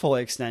arms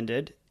fully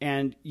extended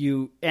and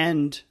you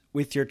end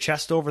with your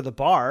chest over the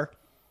bar,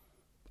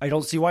 I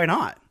don't see why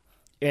not.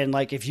 And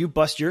like, if you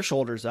bust your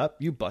shoulders up,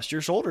 you bust your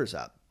shoulders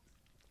up.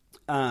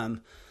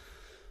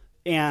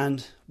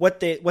 And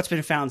what's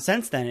been found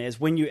since then is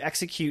when you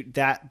execute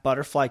that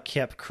butterfly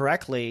kip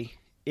correctly,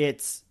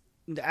 it's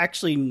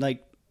actually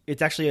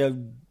a,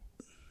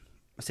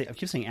 I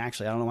keep saying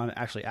actually, I don't know why I'm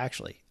actually,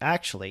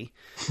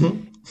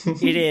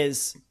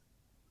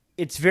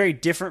 it's very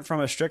different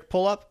from a strict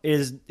pull-up.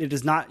 It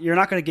is not, you're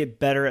not going to get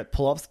better at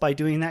pull-ups by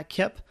doing that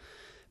kip,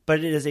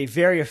 but it is a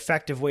very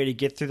effective way to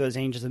get through those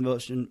ranges of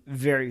motion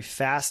very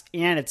fast.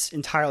 And it's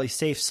entirely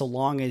safe so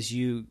long as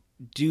you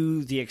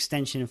do the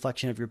extension and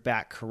flexion of your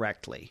back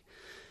correctly.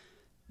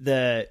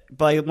 But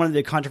one of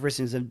the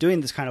controversies of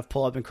doing this kind of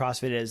pull-up in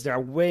CrossFit is there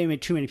are way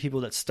too many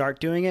people that start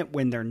doing it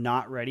when they're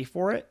not ready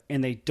for it,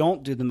 and they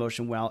don't do the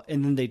motion well,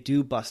 and then they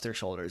do bust their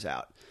shoulders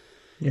out.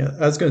 Yeah,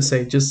 I was going to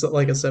say, just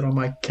like I said, on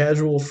my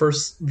casual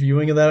first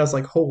viewing of that, I was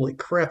like, holy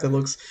crap, it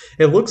looks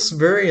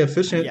very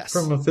efficient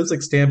from a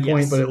physics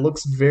standpoint, but it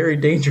looks very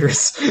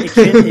dangerous.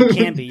 It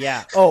can be,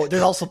 yeah. Oh,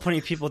 there's also plenty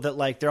of people that,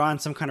 like, they're on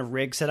some kind of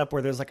rig setup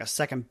where there's like a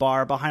second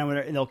bar behind them,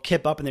 and they'll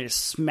kip up and they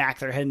just smack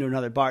their head into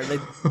another bar.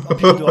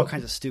 People do all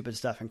kinds of stupid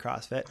stuff in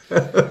CrossFit.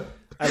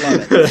 I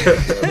love it.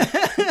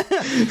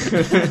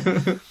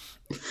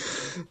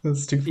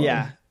 That's too funny.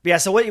 Yeah,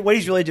 so what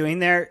he's really doing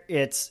there,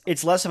 it's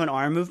less of an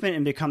arm movement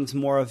and becomes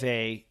more of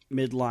a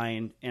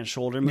midline and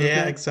shoulder movement.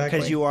 Yeah, exactly.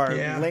 Because you are,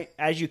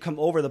 as you come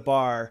over the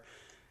bar,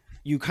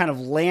 you kind of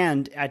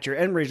land at your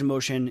end range of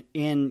motion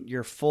in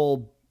your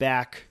full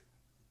back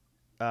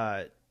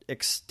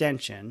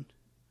extension.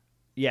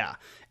 Yeah.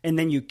 And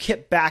then you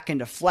kip back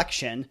into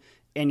flexion,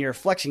 and you're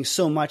flexing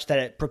so much that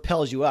it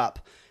propels you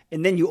up.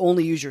 And then you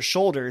only use your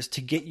shoulders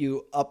to get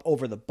you up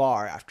over the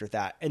bar after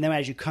that. And then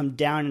as you come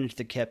down into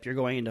the kip, you're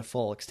going into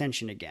full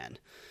extension again.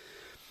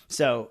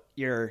 So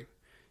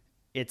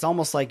it's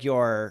almost like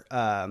you're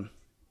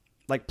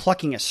like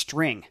plucking a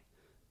string,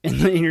 and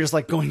then you're just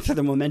like going through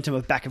the momentum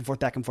of back and forth,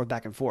 back and forth,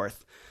 back and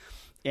forth.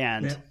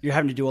 And you're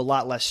having to do a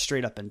lot less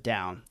straight up and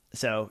down.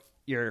 So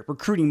you're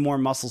recruiting more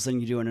muscles than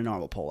you do in a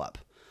normal pull-up.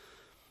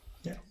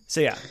 Yeah.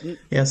 So yeah.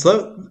 Yeah.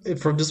 So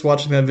from just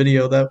watching that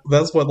video,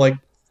 that's what like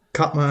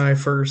caught my eye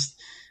first.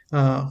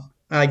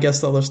 I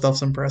guess the other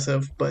stuff's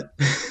impressive, but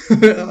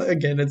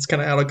again, it's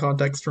kind of out of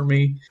context for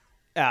me.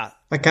 Yeah.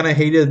 I kind of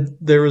hated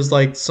there was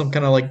like some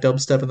kind of like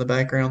dubstep in the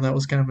background. That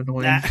was kind of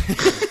annoying.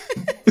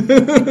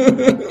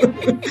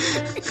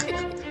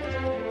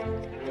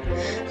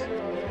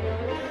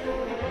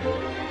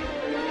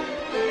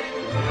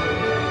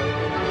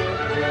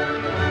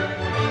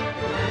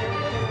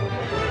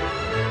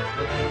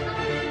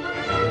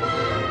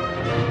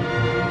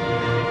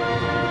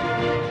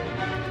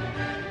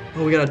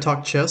 Well, we got to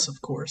talk chess,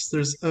 of course.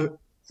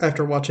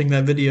 After watching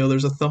that video,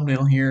 there's a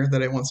thumbnail here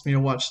that it wants me to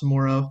watch some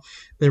more of.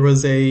 There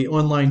was a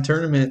online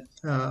tournament.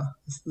 The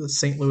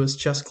St. Louis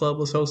Chess Club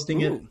was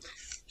hosting it.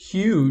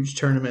 Huge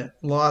tournament.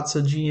 Lots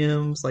of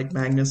GMs. Like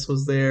Magnus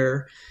was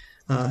there.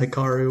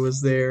 Hikaru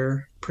was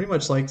there. Pretty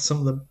much like some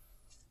of the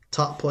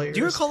top players.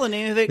 Do you recall the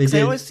name of it? Because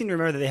I always seem to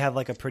remember that they have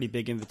like a pretty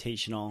big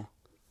invitational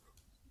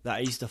that I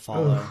used to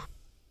follow.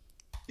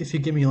 If you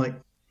give me like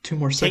 2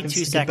 more seconds.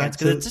 Take 2 seconds,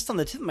 because it's just on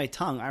the tip of my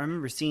tongue. I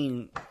remember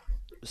seeing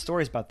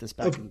stories about this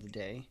back in the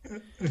day.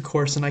 Of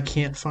course, and I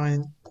can't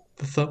find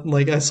the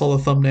like I saw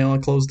the thumbnail, I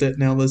closed it.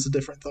 Now there's a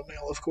different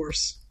thumbnail, of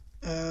course.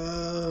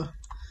 I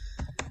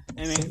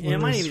mean, it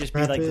might even just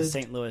be like the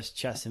St. Louis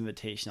Chess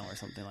Invitational or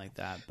something like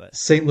that. But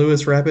St.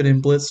 Louis Rapid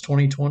and Blitz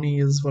 2020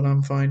 is what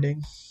I'm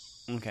finding.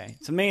 Okay,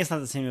 so maybe it's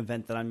not the same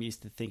event that I'm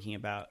used to thinking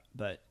about,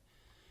 but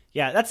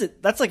yeah,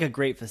 that's like a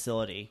great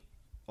facility.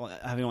 Well,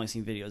 having only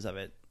seen videos of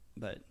it,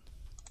 but.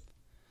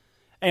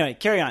 Anyway,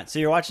 carry on. So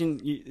you're watching,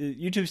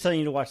 YouTube's telling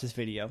you to watch this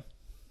video.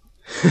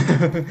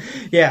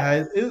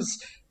 Yeah, it was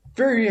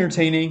very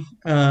entertaining.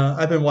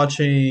 I've been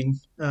watching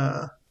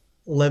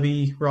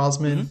Levi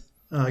Rosman.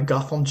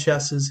 Gotham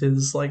Chess is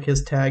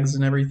his tags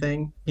and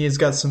everything. He's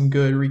got some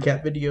good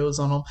recap videos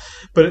on him.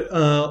 But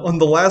on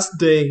the last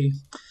day,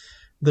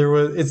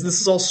 this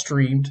is all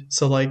streamed.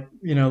 So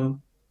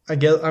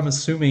I'm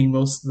assuming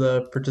most of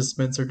the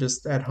participants are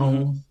just at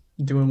home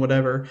doing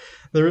whatever.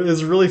 There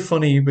is really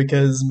funny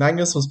because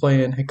Magnus was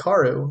playing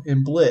Hikaru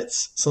in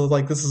Blitz. So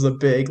this is a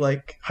big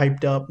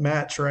hyped up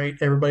match, right?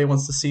 Everybody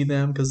wants to see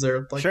them because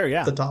they're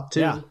the top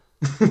two. Yeah.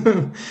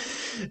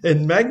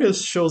 And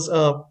Magnus shows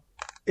up.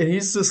 And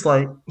he's just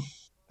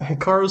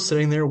Hikaru's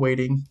sitting there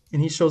waiting,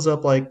 and he shows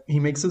up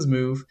he makes his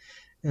move,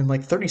 and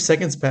 30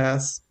 seconds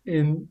pass,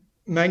 and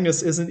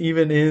Magnus isn't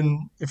even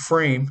in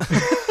frame.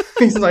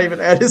 He's not even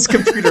at his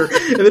computer,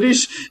 and then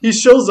he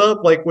shows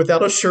up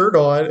without a shirt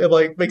on,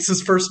 and makes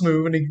his first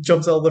move, and he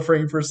jumps out of the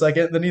frame for a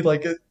second, and then he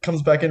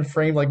comes back in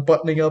frame,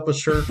 buttoning up a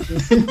shirt,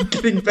 and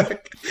getting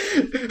back.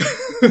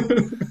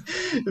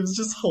 It was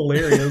just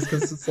hilarious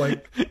because it's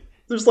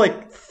there's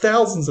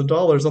thousands of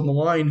dollars on the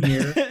line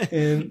here,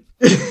 and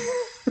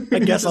I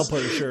guess I'll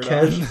put a shirt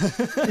on.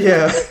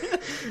 Yeah,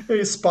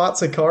 he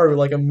spots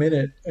Hikaru a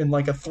minute in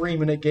a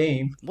 3-minute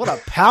game. What a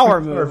power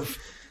move!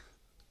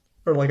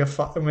 or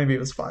maybe it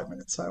was 5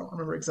 minutes. I don't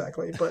remember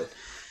exactly, but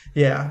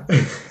yeah.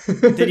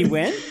 Did he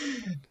win?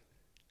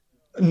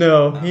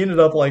 No, he ended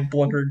up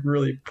blundering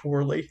really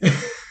poorly.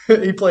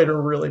 He played a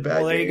really bad.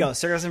 Well, there game. You go.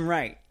 Serves him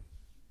right.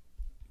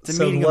 It's a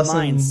so meeting of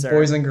minds, sir.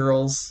 Boys and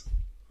girls.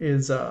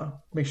 Is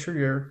make sure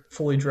you're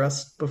fully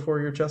dressed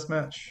before your chess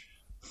match.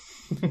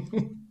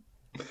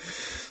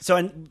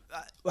 So,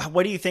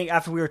 what do you think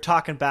after we were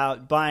talking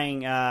about buying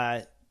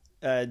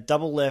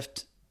double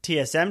lift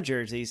TSM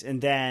jerseys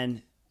and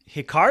then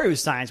Hikaru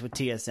signs with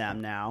TSM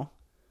now?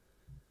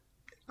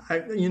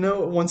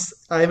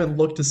 Once I haven't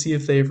looked to see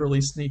if they've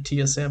released any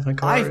TSM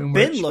Hikaru I've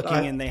been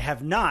looking and they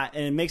have not,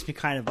 and it makes me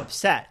kind of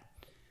upset.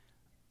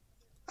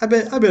 I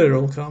bet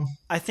it'll come.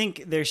 I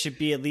think there should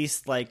be at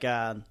least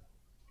a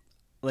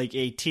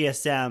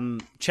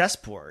TSM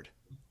chessboard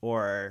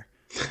or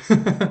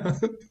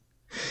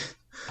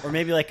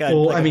maybe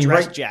a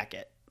dress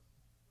jacket.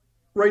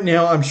 Right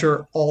now, I'm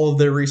sure all of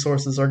their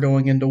resources are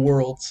going into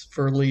Worlds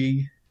for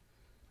League.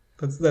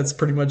 That's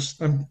pretty much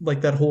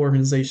that whole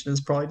organization is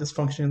probably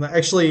dysfunctioning.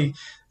 Actually,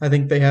 I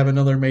think they have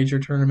another major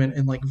tournament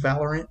in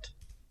Valorant,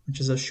 which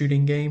is a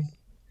shooting game.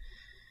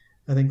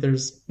 I think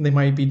they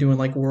might be doing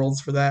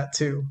Worlds for that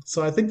too.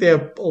 So I think they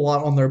have a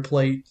lot on their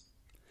plate.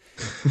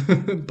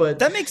 But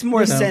that makes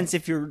more sense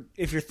if you're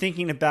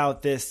thinking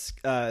about this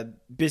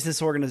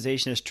business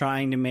organization is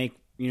trying to make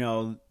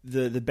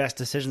the best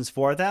decisions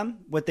for them.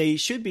 What they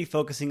should be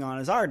focusing on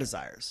is our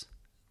desires,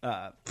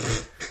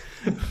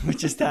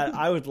 which is that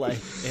I would like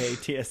a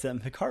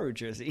TSM Hikaru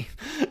jersey.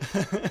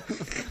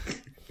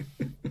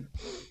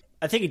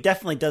 I think it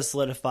definitely does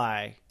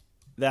solidify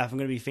that if I'm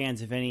going to be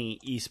fans of any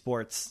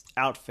esports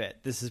outfit,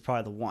 this is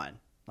probably the one.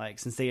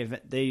 Since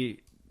they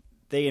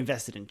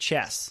invested in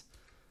chess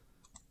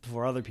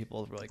before other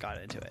people really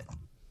got into it.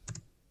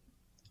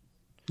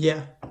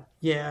 Yeah.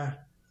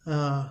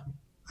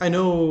 I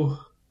know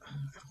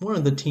one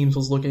of the teams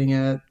was looking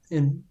at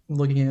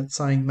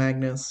signing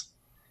Magnus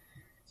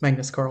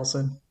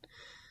Carlsen,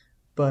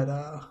 but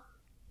I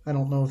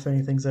don't know if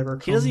anything's ever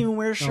come. He doesn't even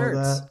wear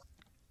shirts.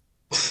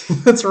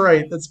 That's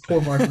right. That's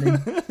poor marketing.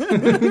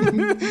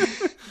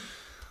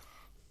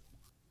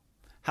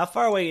 How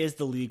far away is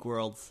the League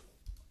Worlds?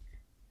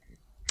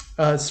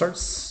 It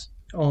starts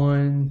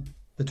on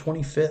the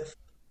 25th.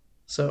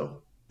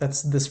 So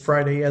that's this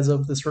Friday as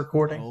of this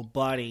recording. Oh,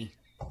 buddy.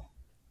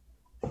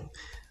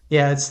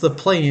 Yeah, it's the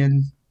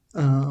play-in.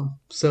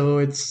 So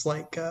it's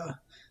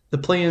the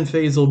play-in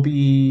phase will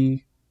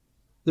be...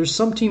 There's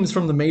some teams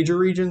from the major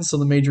regions. So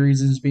the major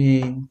regions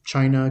being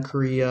China,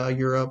 Korea,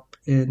 Europe,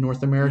 and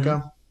North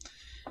America.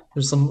 Mm-hmm.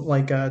 There's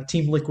some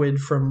Team Liquid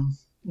from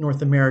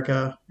North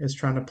America is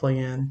trying to play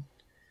in.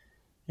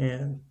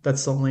 And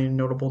that's the only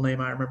notable name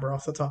I remember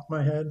off the top of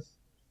my head.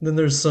 Then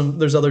there's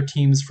other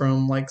teams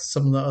from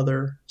some of the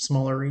other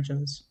smaller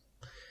regions.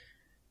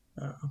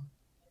 I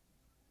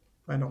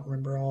don't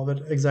remember all of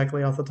it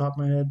exactly off the top of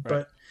my head, right.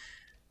 But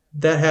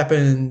that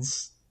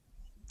happens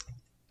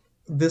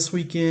this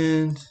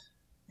weekend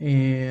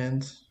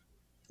and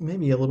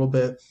maybe a little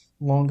bit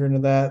longer into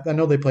that. I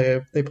know they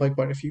play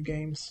quite a few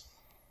games.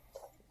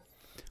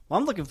 Well,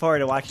 I'm looking forward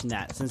to watching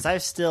that since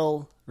I've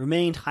still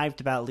remained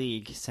hyped about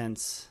League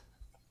since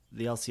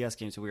the LCS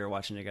games that we were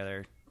watching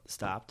together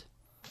stopped.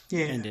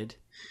 Yeah. Ended.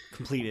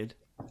 Completed.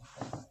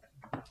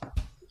 Do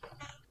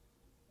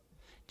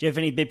you have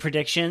any big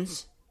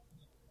predictions?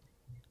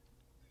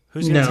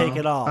 Who's going to take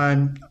it all?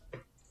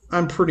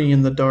 I'm pretty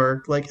in the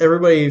dark.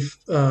 Everybody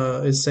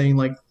is saying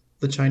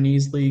the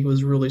Chinese league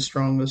was really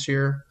strong this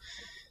year.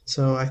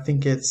 So I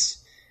think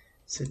is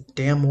it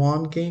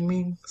Damwon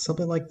Gaming,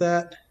 something like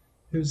that,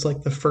 who's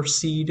the first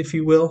seed, if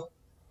you will,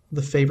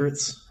 the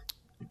favorites.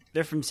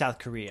 They're from South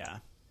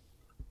Korea.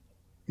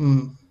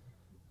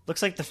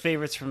 Looks like the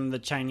favorites from the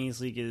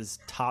Chinese league is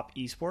Top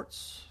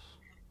Esports.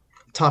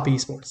 Top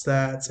Esports,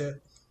 that's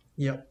it.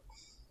 Yep.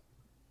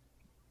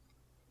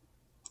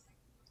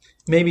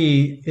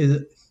 maybe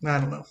is I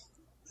don't know.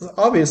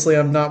 Obviously,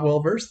 I'm not well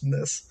versed in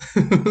this,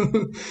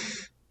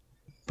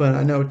 but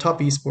I know Top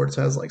Esports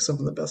has like some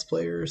of the best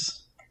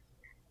players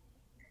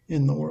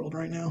in the world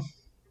right now.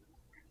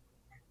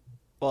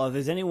 Well, if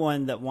there's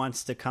anyone that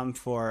wants to come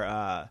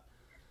for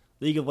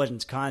League of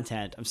Legends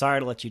content, I'm sorry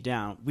to let you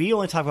down. We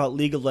only talk about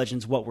League of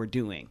Legends, what we're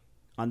doing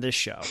on this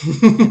show.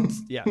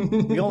 Yeah,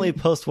 we only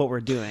post what we're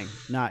doing,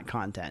 not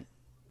content.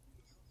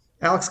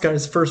 Alex got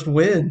his first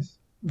win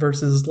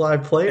versus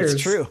live players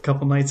It's true. a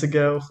couple nights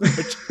ago.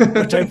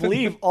 Which I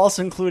believe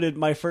also included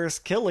my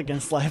first kill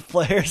against live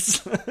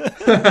players.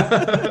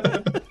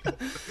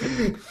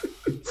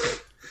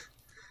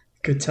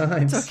 Good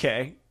times. It's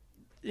okay.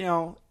 You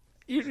know,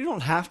 you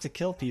don't have to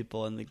kill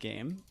people in the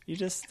game. You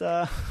just...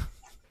 I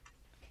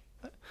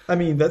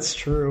mean, that's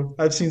true.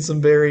 I've seen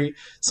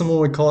someone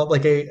would call it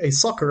like a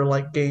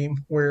soccer-like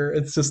game where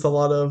it's just a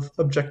lot of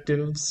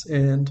objectives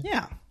and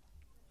yeah.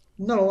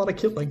 not a lot of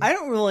killing. I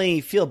don't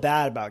really feel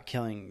bad about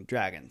killing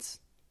dragons.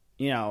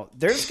 You know,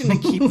 they're just going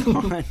to keep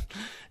on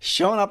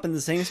showing up in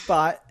the same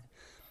spot.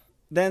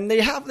 Then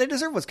they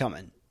deserve what's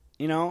coming.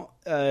 You know,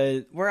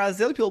 whereas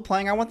the other people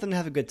playing, I want them to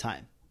have a good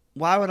time.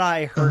 Why would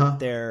I hurt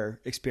their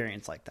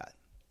experience like that?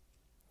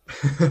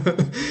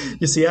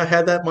 You see, I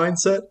had that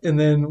mindset, and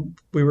then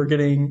we were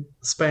getting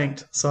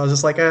spanked. So I was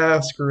just like,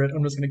 screw it.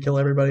 I'm just going to kill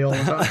everybody all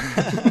the time.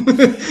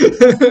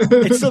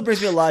 It still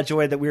brings me a lot of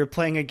joy that we were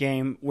playing a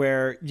game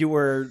where you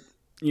were,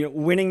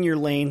 winning your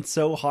lane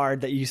so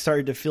hard that you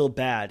started to feel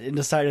bad and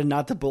decided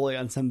not to bully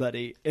on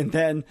somebody. And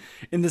then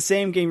in the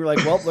same game, you're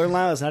like, well, learn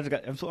lessons.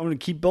 I'm going to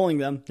keep bullying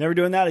them. Never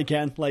doing that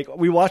again. Like,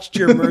 we watched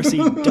your Mercy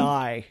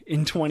die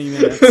in 20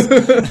 minutes.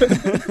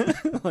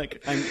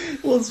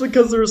 Well, it's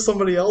because there was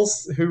somebody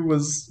else who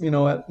was,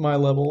 at my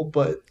level,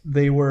 but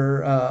they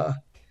were,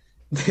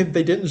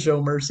 they didn't show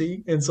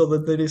mercy. And so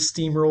that they just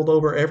steamrolled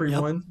over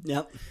everyone.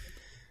 Yep.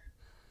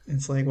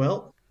 It's like,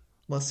 well,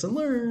 lesson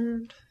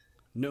learned.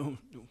 No.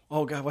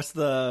 Oh God, what's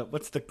the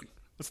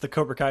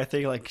Cobra Kai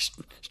thing? Like,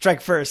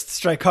 strike first,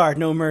 strike hard,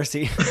 no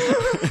mercy.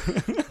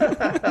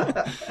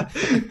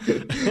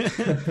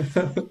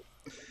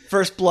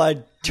 First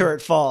blood,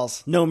 turret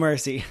falls, no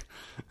mercy.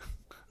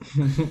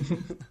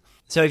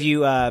 So have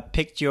you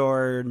picked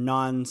your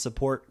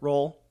non-support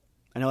role?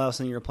 I know that was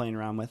something you were playing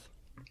around with.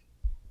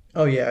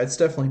 Oh yeah, it's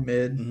definitely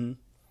mid. Mm-hmm.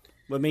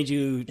 What made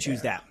you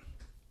choose that?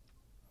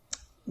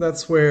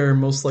 That's where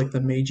most like the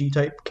Meiji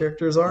type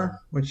characters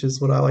are, which is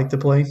what I like to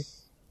play.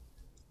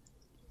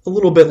 A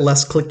little bit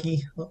less clicky.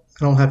 I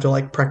don't have to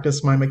like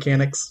practice my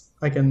mechanics.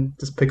 I can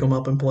just pick them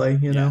up and play,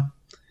 you know?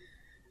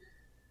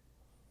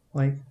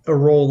 Like a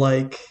role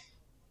like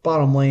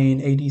bottom lane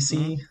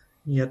ADC,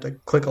 you have to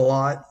click a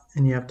lot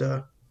and you have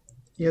to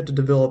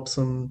develop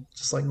some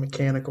just like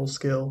mechanical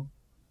skill,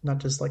 not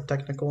just like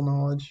technical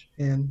knowledge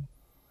and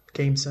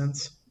game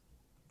sense.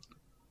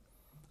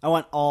 I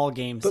want all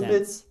game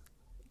sense.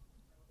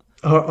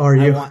 Are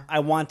you?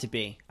 I want to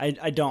be. I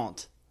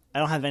don't. I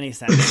don't have any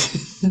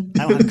sense.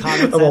 I don't have common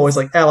sense. I'm always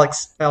like,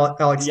 Alex,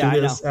 Yeah,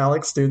 do this.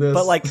 Alex, do this.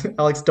 But like,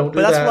 Alex, don't do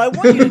But that. that's what I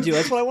want you to do.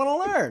 That's what I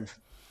want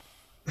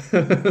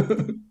to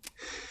learn.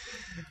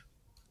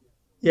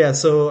 Yeah,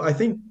 so I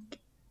think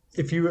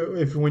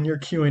if when you're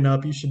queuing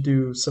up, you should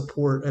do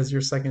support as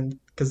your second,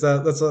 because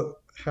that's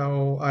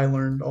how I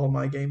learned all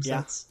my game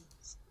sets.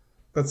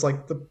 That's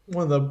like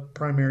one of the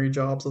primary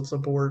jobs of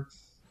support.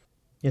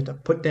 You have to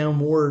put down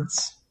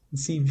wards and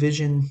see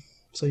vision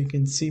so you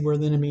can see where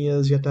the enemy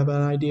is. You have to have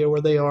an idea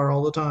where they are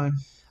all the time.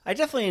 I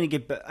definitely need to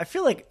get better. I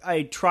feel like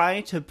I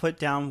try to put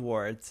down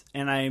wards,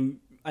 and I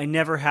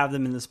never have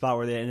them in the spot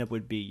where they end up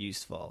would be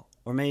useful.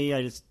 Or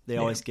maybe they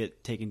always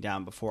get taken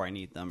down before I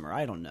need them, or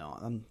I don't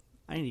know.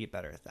 I need to get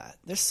better at that.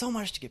 There's so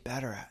much to get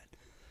better at.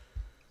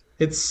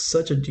 It's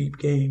such a deep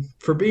game.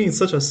 For being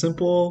such a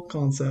simple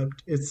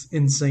concept, it's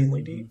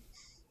insanely deep.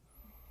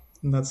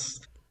 And that's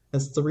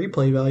the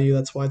replay value.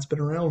 That's why it's been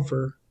around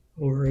for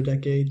over a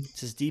decade.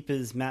 It's as deep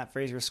as Matt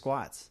Fraser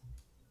squats.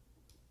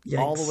 Yikes.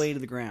 All the way to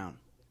the ground.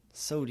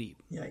 So deep.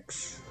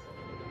 Yikes.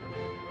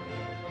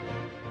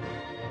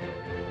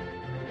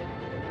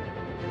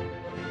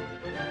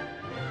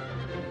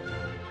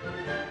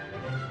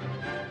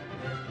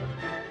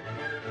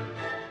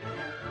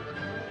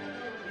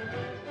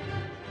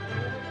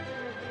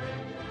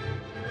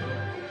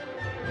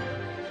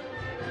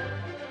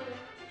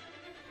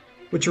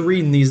 What you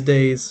reading these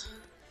days?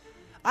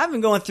 I've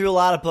been going through a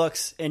lot of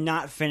books and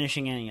not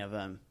finishing any of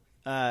them.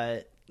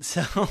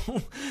 So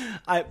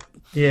I've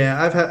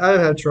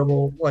had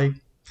trouble. Like,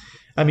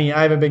 I mean,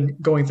 I haven't been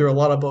going through a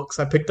lot of books.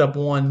 I picked up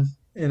one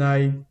and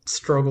I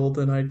struggled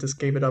and I just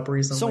gave it up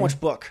recently. So much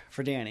book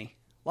for Danny.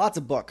 Lots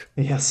of book.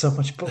 Yeah, so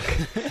much book.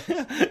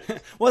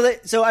 Well,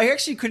 so I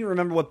actually couldn't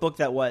remember what book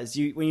that was.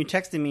 When you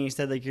texted me, you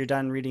said like you're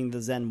done reading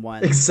the Zen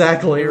one.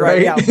 Exactly,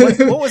 right? Yeah.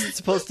 What was it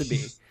supposed to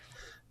be?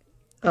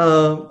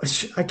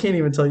 I can't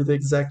even tell you the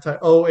exact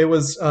title. Oh, it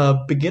was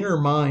Beginner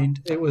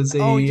Mind. It was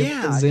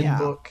a Zen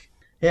book.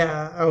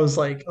 yeah, I was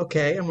like,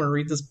 okay, I'm gonna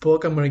read this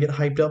book. I'm gonna get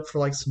hyped up for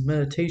like some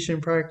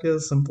meditation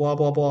practice and blah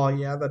blah blah.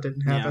 Yeah, that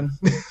didn't Yeah. happen.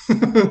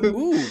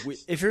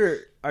 If you're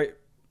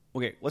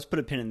okay, let's put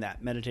a pin in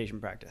that meditation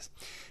practice.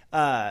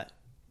 Okay,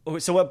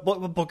 so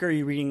what book are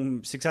you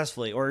reading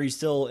successfully, or are you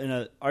still in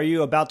a? Are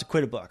you about to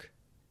quit a book?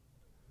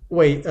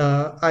 Wait,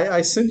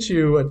 I sent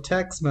you a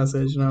text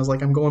message and I was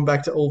like, I'm going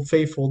back to Old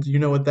Faithful. Do you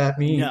know what that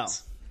No.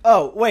 means?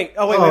 Oh wait.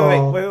 Oh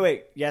Oh,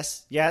 wait.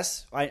 Yes.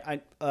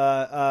 I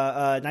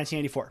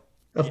 1984.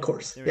 of Yeah.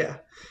 course. There we go. Yeah.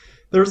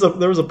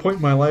 There was a point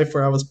in my life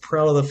where I was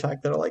proud of the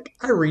fact that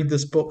I read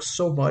this book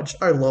so much.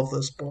 I love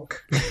this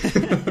book.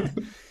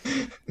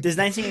 Does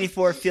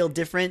 1984 feel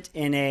different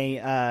in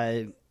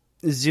a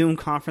Zoom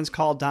conference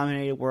call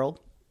dominated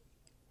world?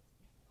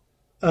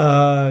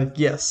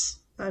 Yes.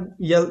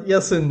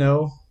 Yes and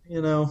no.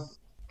 You know,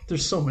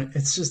 there's so many.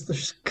 It's just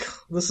there's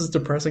this is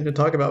depressing to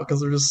talk about because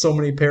there's just so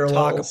many Talk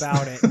parallels.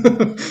 about it.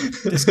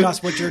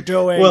 Discuss what you're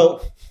doing.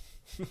 Well,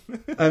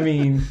 I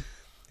mean,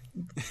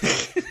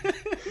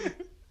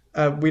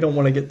 we don't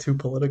want to get too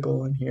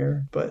political in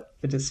here, but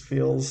it just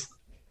feels,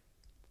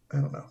 I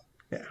don't know.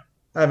 Yeah.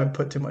 I haven't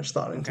put too much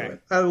thought into Okay.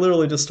 it. I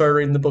literally just started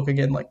reading the book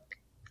again like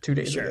 2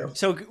 days Sure. ago.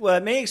 So,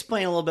 may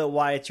explain a little bit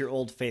why it's your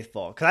Old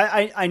Faithful? Because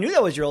I knew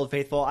that was your Old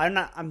Faithful. I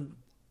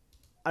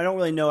don't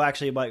really know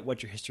actually about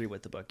what your history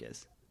with the book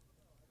is.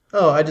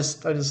 Oh, I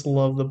just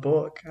love the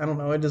book. I don't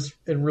know. It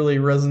really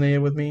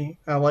resonated with me.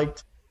 I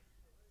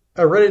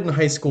read it in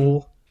high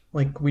school.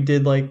 Like we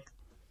did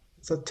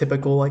it's a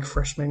typical like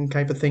freshman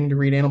type of thing to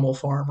read Animal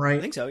Farm, I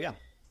right? think so. Yeah.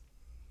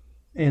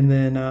 And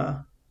then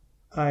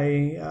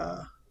I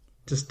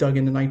just dug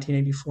into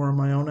 1984 on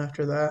my own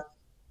after that,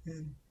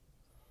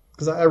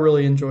 because I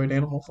really enjoyed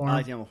Animal I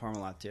like Farm. Animal Farm a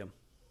lot too.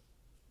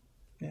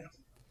 Yeah,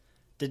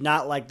 Did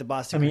not like the I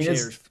Boston mean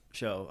Crusaders it's,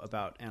 show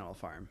about Animal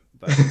Farm,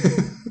 but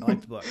I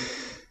like the book.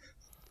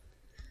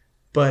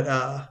 but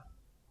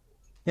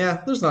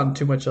yeah, there's not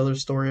too much other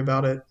story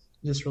about it.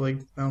 Just really,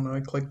 I don't know,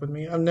 it clicked with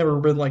me. I've never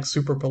been like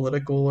super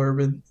political or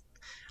been.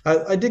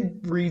 I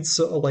did read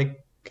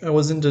I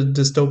was into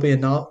dystopian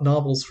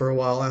novels for a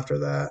while after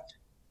that.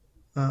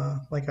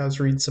 Like I was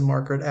reading some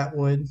Margaret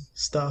Atwood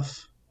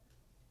stuff.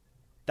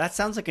 That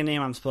sounds like a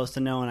name I'm supposed to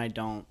know, and I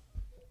don't.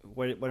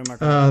 What am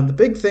I? The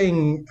big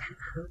thing,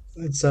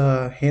 it's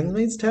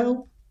Handmaid's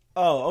Tale.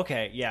 Oh,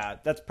 okay. Yeah,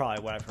 that's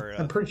probably what I've heard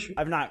I'm of. pretty sure.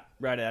 I've not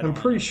read it. I I'm don't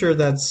really pretty know. sure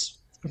that's.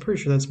 I'm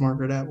pretty sure that's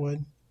Margaret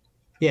Atwood.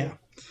 Yeah,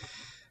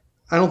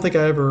 I don't think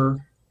I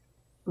ever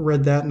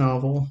read that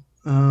novel.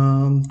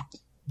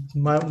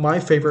 My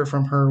favorite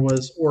from her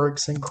was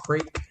Oryx and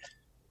Crake.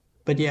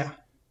 But yeah,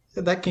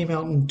 that came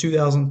out in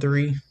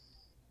 2003.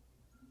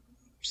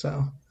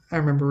 So I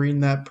remember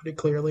reading that pretty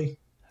clearly,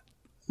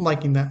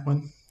 liking that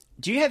one.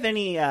 Do you have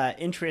any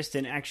interest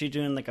in actually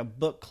doing like a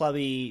book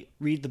clubby,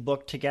 read the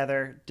book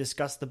together,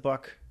 discuss the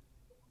book,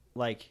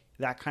 like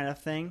that kind of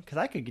thing? Because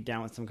I could get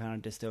down with some kind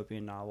of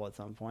dystopian novel at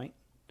some point.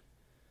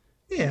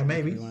 Yeah, If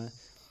maybe. you wanna...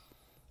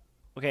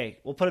 Okay,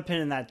 we'll put a pin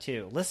in that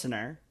too.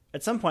 Listener,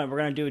 at some point we're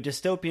going to do a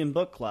dystopian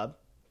book club,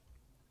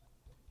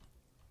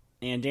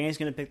 and Danny's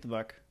going to pick the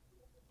book,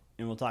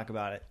 and we'll talk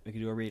about it. We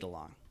can do a read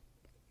along.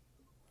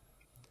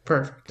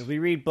 Perfect. Because we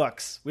read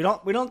books. We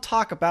don't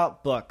talk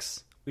about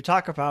books. We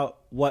talk about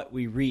what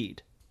we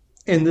read.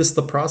 And this is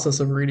the process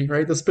of reading,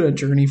 right? That's been a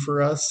journey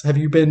for us. Have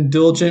you been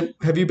diligent?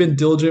 Have you been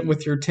diligent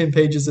with your 10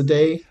 pages a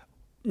day?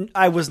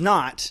 I was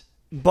not,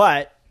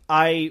 but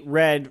I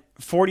read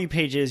 40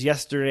 pages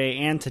yesterday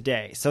and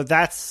today. So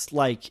that's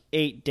like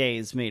 8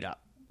 days made up.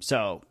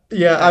 So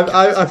Yeah,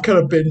 I've kind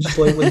of binged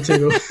lately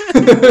too.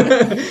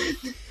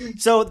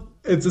 so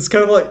It's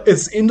kind of like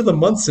it's into the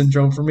month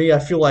syndrome for me. I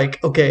feel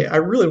like, okay, I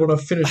really want to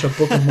finish a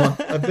book a month.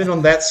 I've been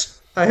on that.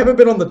 I haven't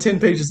been on the 10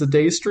 pages a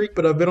day streak,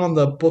 but I've been on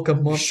the book a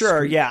month sure,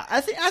 streak. yeah.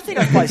 I think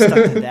I probably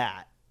stuck to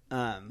that.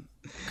 I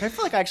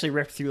feel like I actually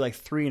ripped through like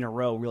 3 in a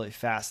row really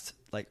fast,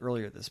 like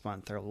earlier this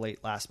month or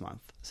late last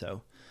month.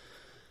 So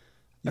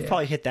I've Yeah.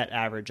 probably hit that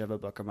average of a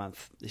book a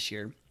month this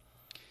year.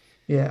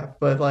 Yeah,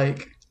 but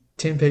like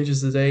 10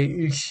 pages a day,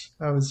 eesh,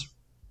 I was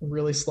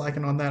really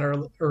slacking on that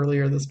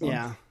earlier this month.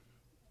 Yeah.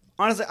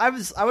 Honestly, I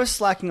was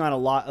slacking on a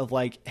lot of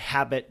like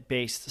habit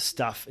based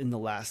stuff in the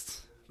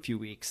last few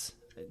weeks.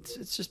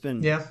 It's just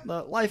been Yeah.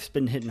 life's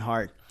been hitting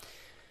hard.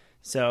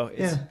 So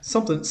it's Yeah,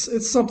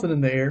 it's something in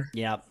the air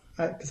yeah.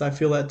 because I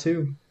feel that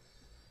too.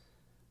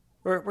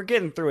 We're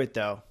getting through it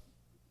though.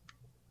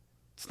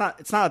 It's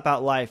not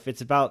about life,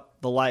 it's about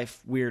the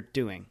life we're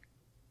doing.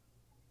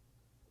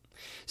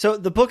 So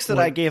the books that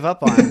I gave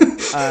up on,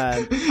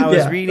 I was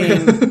Yeah.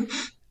 reading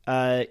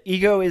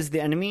Ego is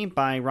the Enemy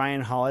by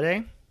Ryan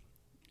Holiday.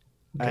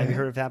 Have you Okay.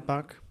 heard of that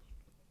book?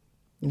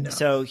 No.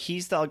 So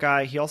he's the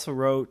guy, he also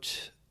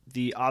wrote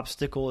The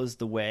Obstacle is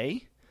the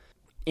Way.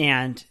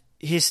 And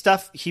his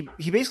stuff, he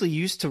basically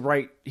used to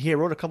write, he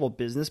wrote a couple of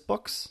business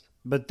books,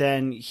 but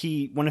then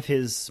one of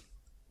his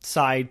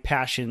side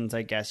passions,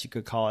 I guess you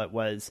could call it,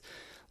 was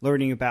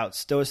learning about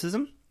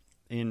Stoicism.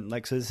 And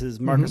like, so this is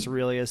Marcus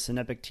Aurelius and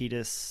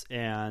Epictetus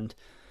and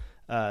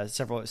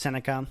several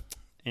Seneca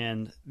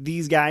and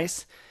these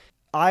guys.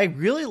 I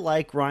really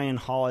like Ryan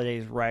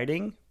Holiday's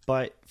writing,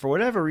 but for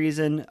whatever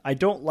reason, I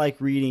don't like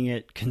reading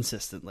it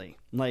consistently.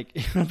 Like,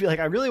 it'll be like,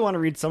 I really want to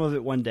read some of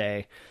it one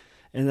day,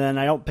 and then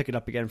I don't pick it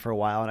up again for a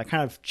while, and I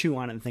kind of chew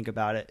on it and think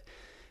about it.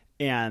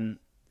 And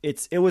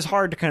it was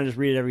hard to kind of just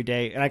read it every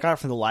day, and I got it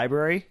from the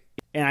library,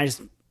 and I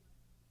just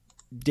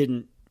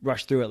didn't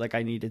rush through it like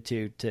I needed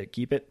to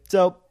keep it.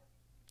 So,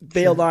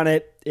 bailed on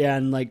it,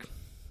 and like,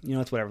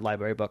 it's whatever,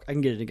 library book. I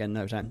can get it again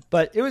another time.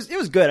 But it was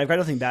good. I've got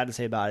nothing bad to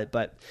say about it,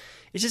 but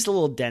it's just a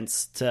little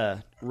dense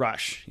to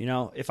rush.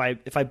 If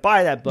I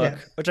buy that book,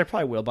 which I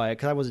probably will buy it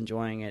because I was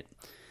enjoying it,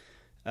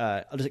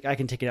 I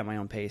can take it at my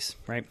own pace,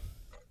 right?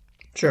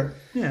 Sure.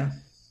 Yeah.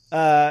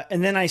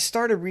 And then I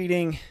started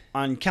reading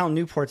on Cal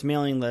Newport's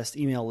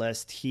email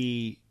list.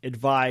 He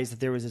advised that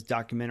there was this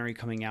documentary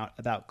coming out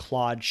about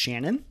Claude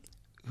Shannon,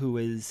 who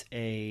is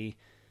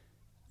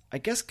I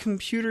guess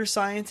computer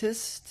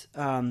scientist,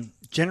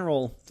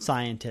 general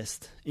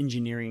scientist,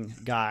 engineering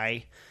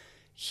guy.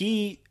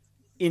 He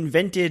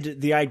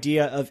invented the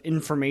idea of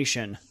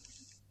information,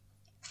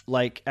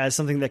 like as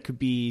something that could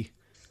be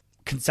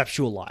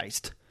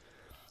conceptualized.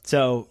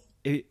 So,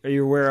 are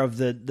you aware of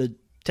the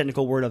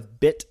technical word of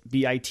bit,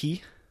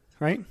 B-I-T,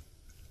 right?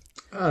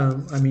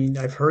 I mean,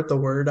 I've heard the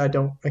word. I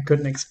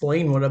couldn't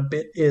explain what a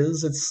bit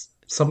is. It's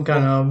some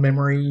kind of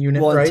memory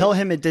unit, right? Well, tell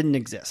him it didn't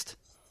exist.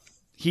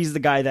 He's the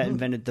guy that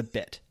invented the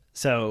bit.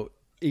 So,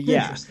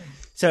 yeah.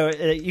 So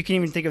you can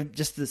even think of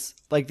just this,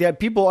 like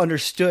people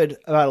understood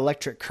about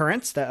electric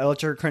currents, that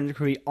electric current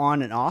could be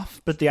on and off,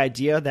 but the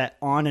idea that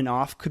on and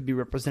off could be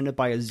represented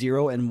by a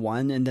 0 and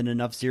 1, and then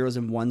enough zeros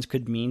and ones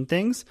could mean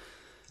things,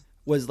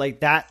 was like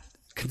that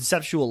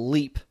conceptual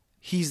leap.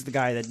 He's the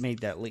guy that made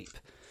that leap.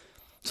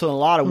 So in a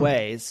lot of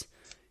ways,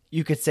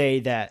 you could say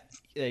that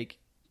like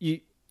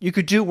you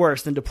could do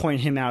worse than to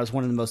point him out as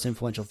one of the most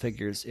influential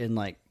figures in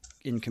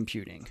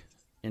computing.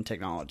 In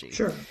technology.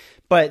 Sure.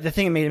 But the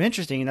thing that made him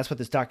interesting, and that's what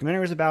this documentary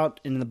was about,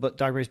 and the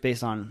documentary is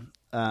based on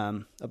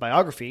a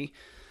biography,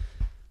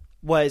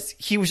 was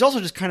he was also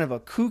just kind of a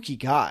kooky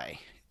guy.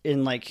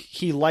 And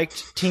he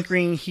liked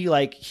tinkering.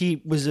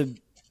 He was a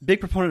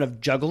big proponent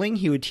of juggling.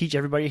 He would teach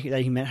everybody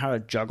that he meant how to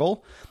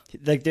juggle.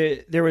 Like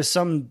there was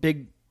some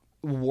big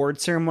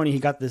award ceremony. He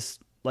got this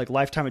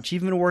lifetime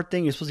achievement award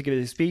thing. He was supposed to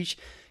give a speech.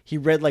 He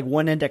read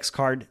one index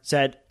card,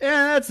 said,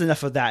 that's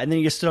enough of that. And then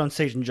he just stood on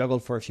stage and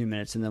juggled for a few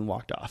minutes and then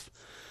walked off.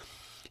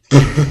 He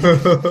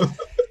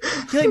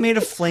made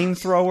a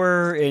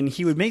flamethrower, and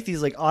he would make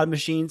these odd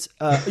machines.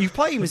 You've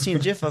probably even seen a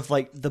GIF of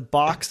the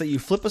box that you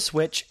flip a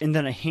switch and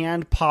then a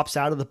hand pops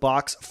out of the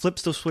box,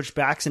 flips the switch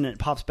back, and then it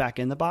pops back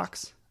in the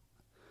box.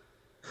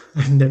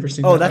 I've never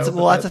seen. That's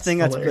a thing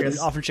that's good,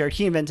 often shared.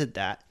 He invented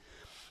that.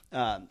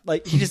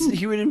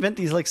 He would invent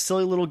these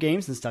silly little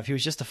games and stuff. He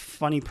was just a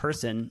funny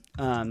person,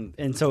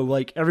 and so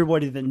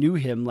everybody that knew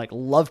him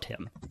loved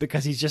him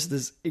because he's just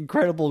this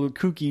incredible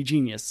kooky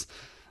genius.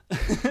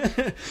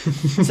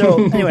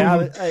 So anyway,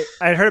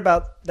 I had heard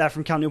about that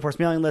from Cal Newport's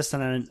mailing list,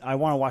 and I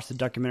want to watch the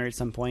documentary at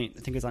some point.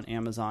 I think it's on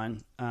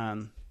Amazon.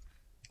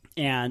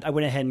 And I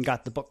went ahead and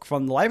got the book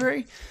from the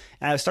library,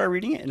 and I started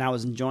reading it, and I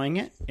was enjoying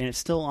it, and it's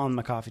still on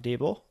my coffee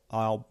table.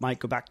 Might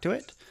go back to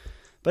it.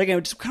 But again,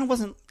 it just kind of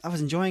wasn't, I was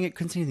enjoying it,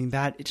 couldn't see anything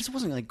bad. It just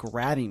wasn't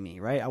grabbing me,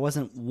 right? I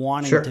wasn't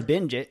wanting to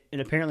binge it, and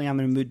apparently I'm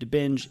in a mood to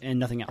binge and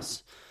nothing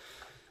else.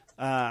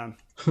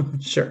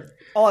 Sure.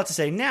 All that to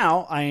say,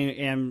 now I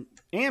am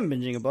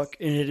binging a book,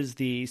 and it is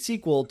the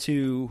sequel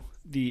to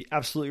the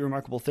Absolutely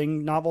Remarkable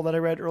Thing novel that I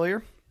read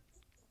earlier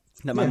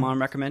that my mom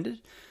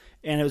recommended.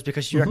 And it was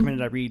because she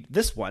recommended I read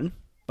this one,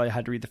 but I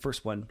had to read the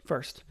first one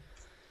first.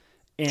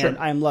 And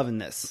I'm loving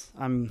this.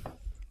 I'm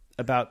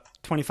about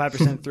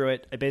 25% through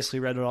it. I basically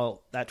read it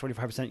all, that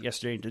 25%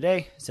 yesterday and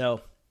today.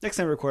 So next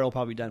time we record, it'll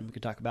probably be done. We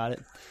could talk about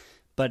it.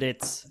 But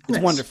it's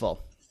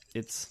wonderful.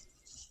 It's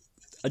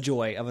a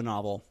joy of a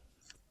novel.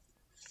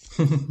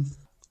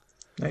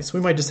 Nice. We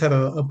might just have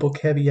a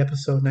book-heavy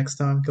episode next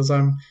time because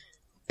I'm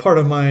part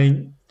of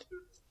my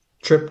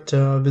trip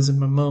to visit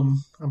my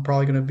mom. I'm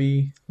probably going to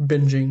be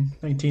binging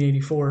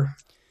 1984.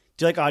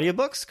 Do you like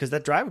audiobooks? Because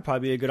that drive would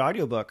probably be a good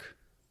audiobook.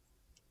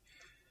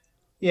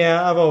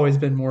 Yeah, I've always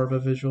been more of a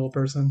visual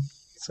person,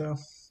 so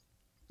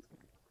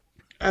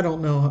I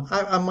don't know.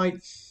 I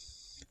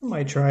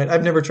might try it.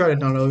 I've never tried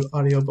an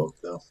audiobook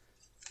though.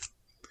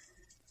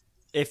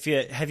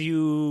 Have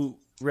you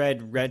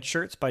read Red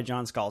Shirts by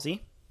John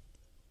Scalzi?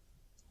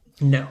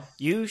 No.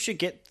 You should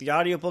get the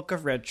audiobook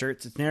of Red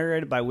Shirts. It's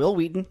narrated by Will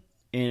Wheaton,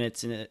 and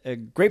it's a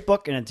great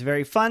book, and it's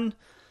very fun.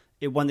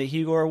 It won the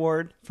Hugo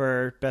Award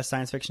for Best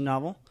Science Fiction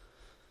Novel,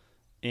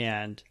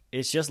 and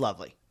it's just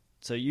lovely.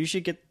 So you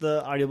should get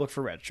the audiobook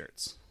for Red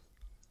Shirts.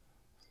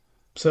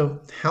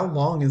 So how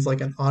long is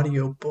an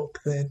audiobook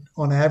then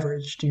on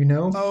average? Do you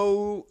know?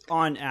 Oh,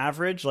 on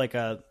average, like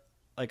a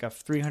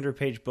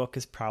 300-page book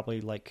is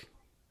probably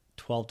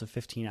 12 to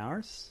 15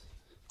 hours,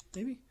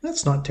 maybe.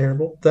 That's not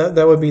terrible.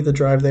 That would be the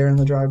drive there and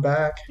the drive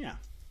back. Yeah.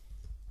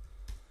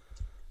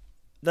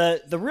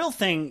 The real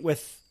thing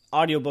with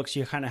audiobooks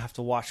you kind of have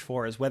to watch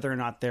for is whether or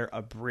not they're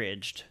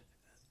abridged.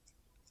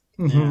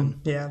 Mm-hmm.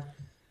 Yeah.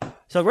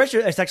 So register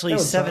it's actually That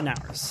was 7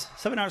 hours.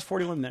 7 hours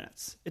 41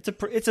 minutes. It's a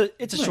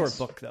Nice. short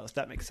book though, if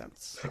that makes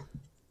sense.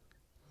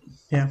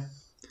 Yeah.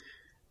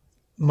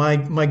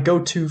 My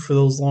go-to for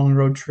those long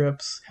road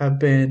trips have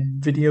been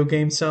video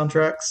game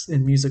soundtracks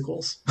and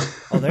musicals.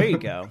 Oh, there you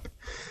go.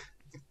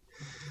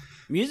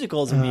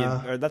 Musicals would be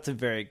Uh, that's a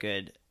very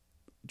good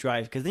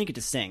drive because then you get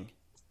to sing.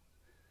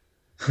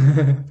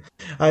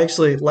 I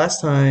actually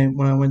last time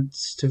when I went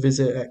to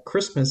visit at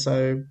Christmas,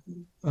 I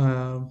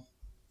um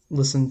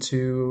listened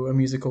to a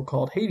musical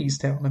called Hades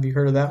Town. Have you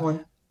heard of that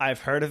one?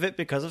 I've heard of it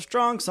because of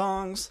Strong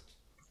Songs.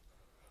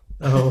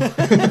 Oh,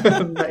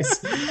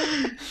 nice.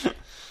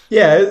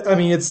 Yeah, I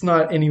mean it's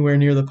not anywhere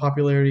near the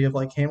popularity of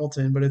like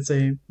Hamilton, but it's a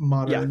Yeah,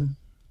 modern,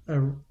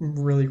 a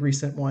really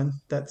recent one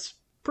that's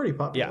pretty yeah.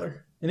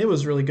 popular, and it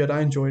was really good.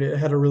 I enjoyed it. It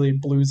had a really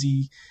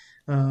bluesy,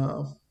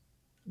 uh,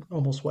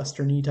 almost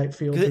westerny type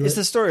feel 'Cause to it's it.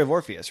 the story of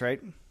Orpheus,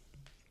 right?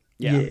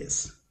 Yeah.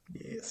 Yes,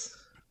 yes,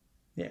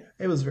 yeah,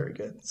 it was very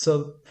good.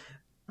 So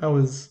I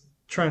was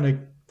trying to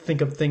think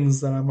of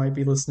things that I might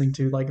be listening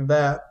to like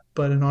that,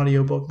 but an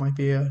audiobook might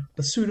be a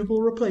suitable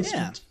Yeah.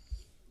 replacement.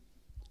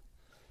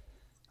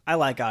 I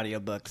like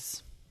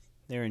audiobooks.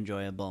 They're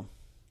enjoyable.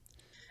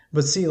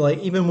 But see, like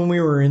even when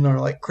we were in our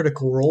like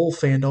Critical Role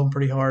fandom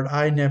pretty hard,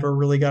 I never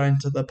really got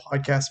into the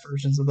podcast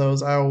versions of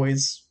those. I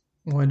always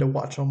wanted to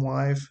watch them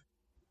live.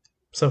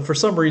 So for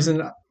some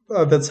reason,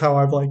 that's how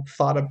I've like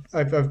thought of.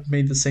 I've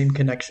made the same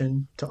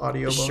connection to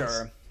audiobooks.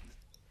 Sure.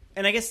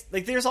 And I guess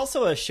like there's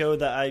also a show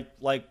that I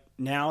like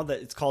now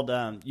that it's called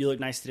You Look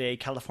Nice Today,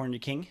 California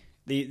King.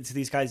 So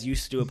these guys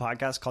used to do a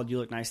podcast called You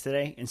Look Nice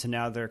Today, and so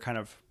now they're kind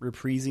of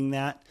reprising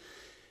that.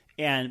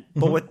 But Hmm.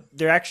 what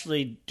they're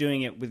actually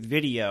doing it with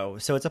video,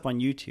 so it's up on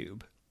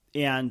YouTube,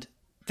 and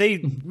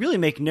they really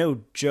make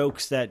no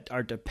jokes that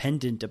are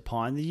dependent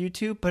upon the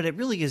YouTube, but it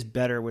really is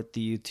better with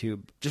the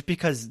YouTube, just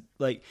because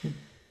like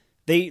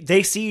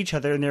they see each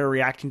other and they're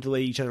reacting to the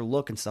way each other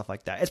look and stuff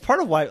like that. It's part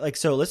of why, like,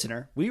 so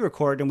listener, we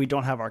record and we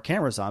don't have our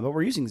cameras on, but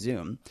we're using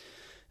Zoom.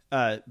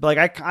 But like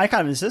I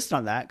kind of insist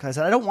on that because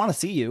I said I don't want to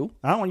see you,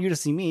 I don't want you to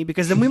see me,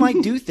 because then we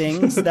might do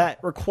things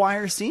that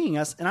require seeing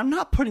us, and I'm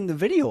not putting the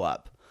video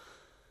up.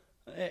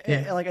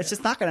 Yeah, Like it's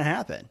just not going to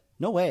happen.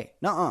 No way.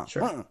 Nuh-uh.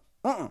 sure.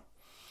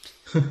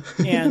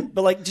 But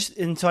like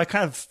and so I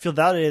kind of feel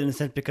validated in a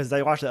sense because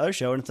I watched the other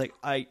show and it's like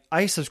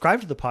I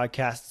subscribe to the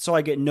podcast so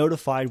I get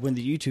notified when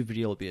the YouTube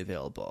video will be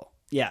available.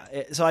 Yeah,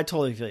 so I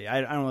totally feel you. I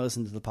don't want to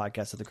listen to the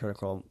podcast of the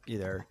Critical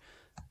either,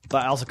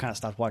 but I also kind of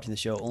stopped watching the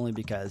show only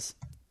because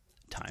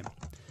time.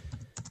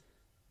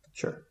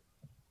 Sure.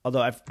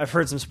 Although I've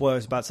heard some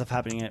spoilers about stuff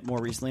happening in it more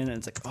recently, and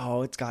it's like,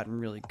 oh, it's gotten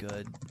really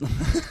good.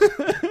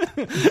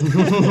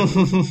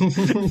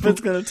 It's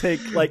going to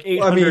take like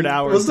 800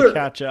 hours to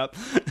catch up.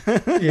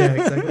 Yeah,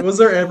 exactly. Was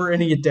there ever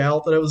any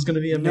doubt that it was going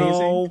to be amazing?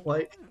 No.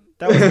 Like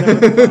That was never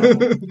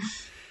the problem.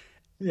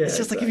 yeah, It's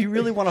just like if you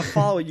really want to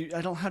follow,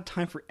 I don't have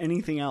time for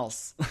anything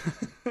else.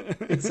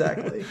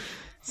 exactly.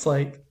 It's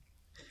like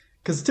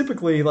because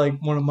typically, like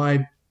one of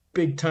my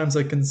big times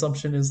of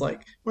consumption is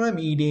like when I'm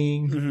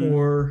eating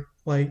or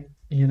like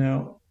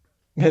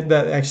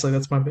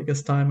that's my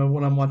biggest time of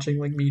when I'm watching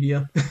like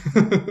media.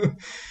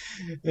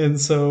 And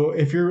so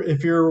if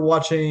you're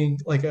watching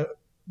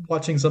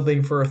watching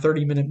something for a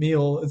 30-minute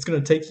meal, it's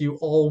going to take you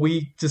all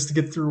week just to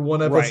get through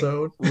one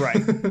episode.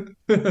 Right.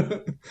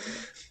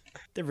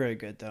 They're very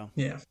good though.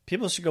 Yeah.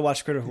 People should go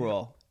watch Critical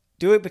Role.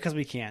 Do it because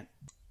we can't.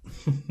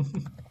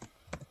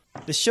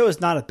 This show is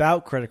not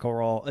about Critical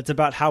Role. It's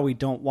about how we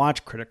don't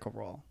watch Critical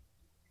Role.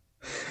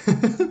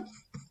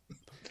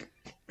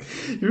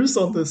 You're just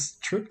on this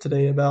trip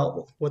today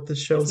about what this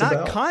show's It's not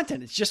about.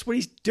 content. It's just what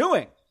he's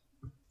doing.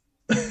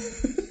 They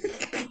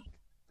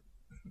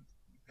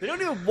don't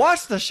even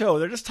watch the show.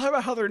 They're just talking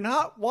about how they're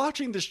not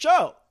watching the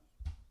show.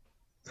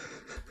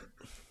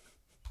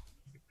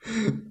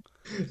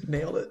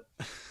 Nailed it.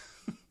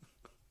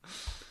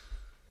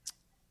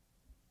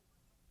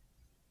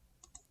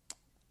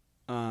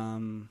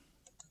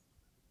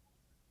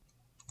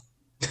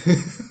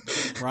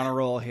 We're on a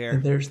roll here.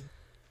 And there's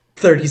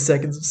 30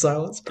 seconds of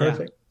silence.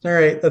 Perfect. All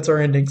right, that's our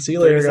ending. See you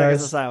 30 later,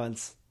 seconds of guys.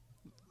 silence.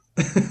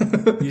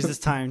 Use this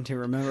time to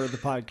remember the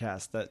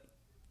podcast that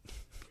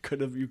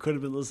you could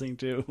have been listening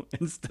to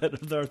instead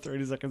of our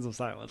 30 seconds of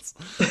silence.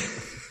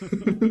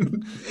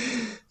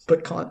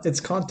 But it's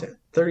content.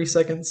 30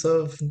 seconds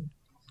of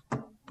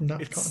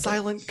not It's content.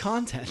 silent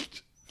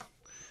content.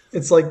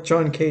 It's like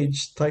John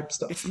Cage type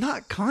stuff. It's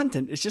not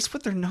content. It's just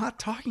what they're not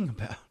talking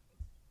about.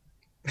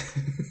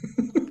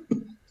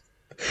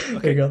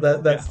 There you go.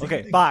 That's the Okay,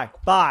 ending. bye.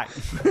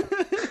 Do you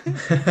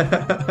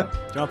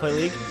want to play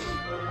League?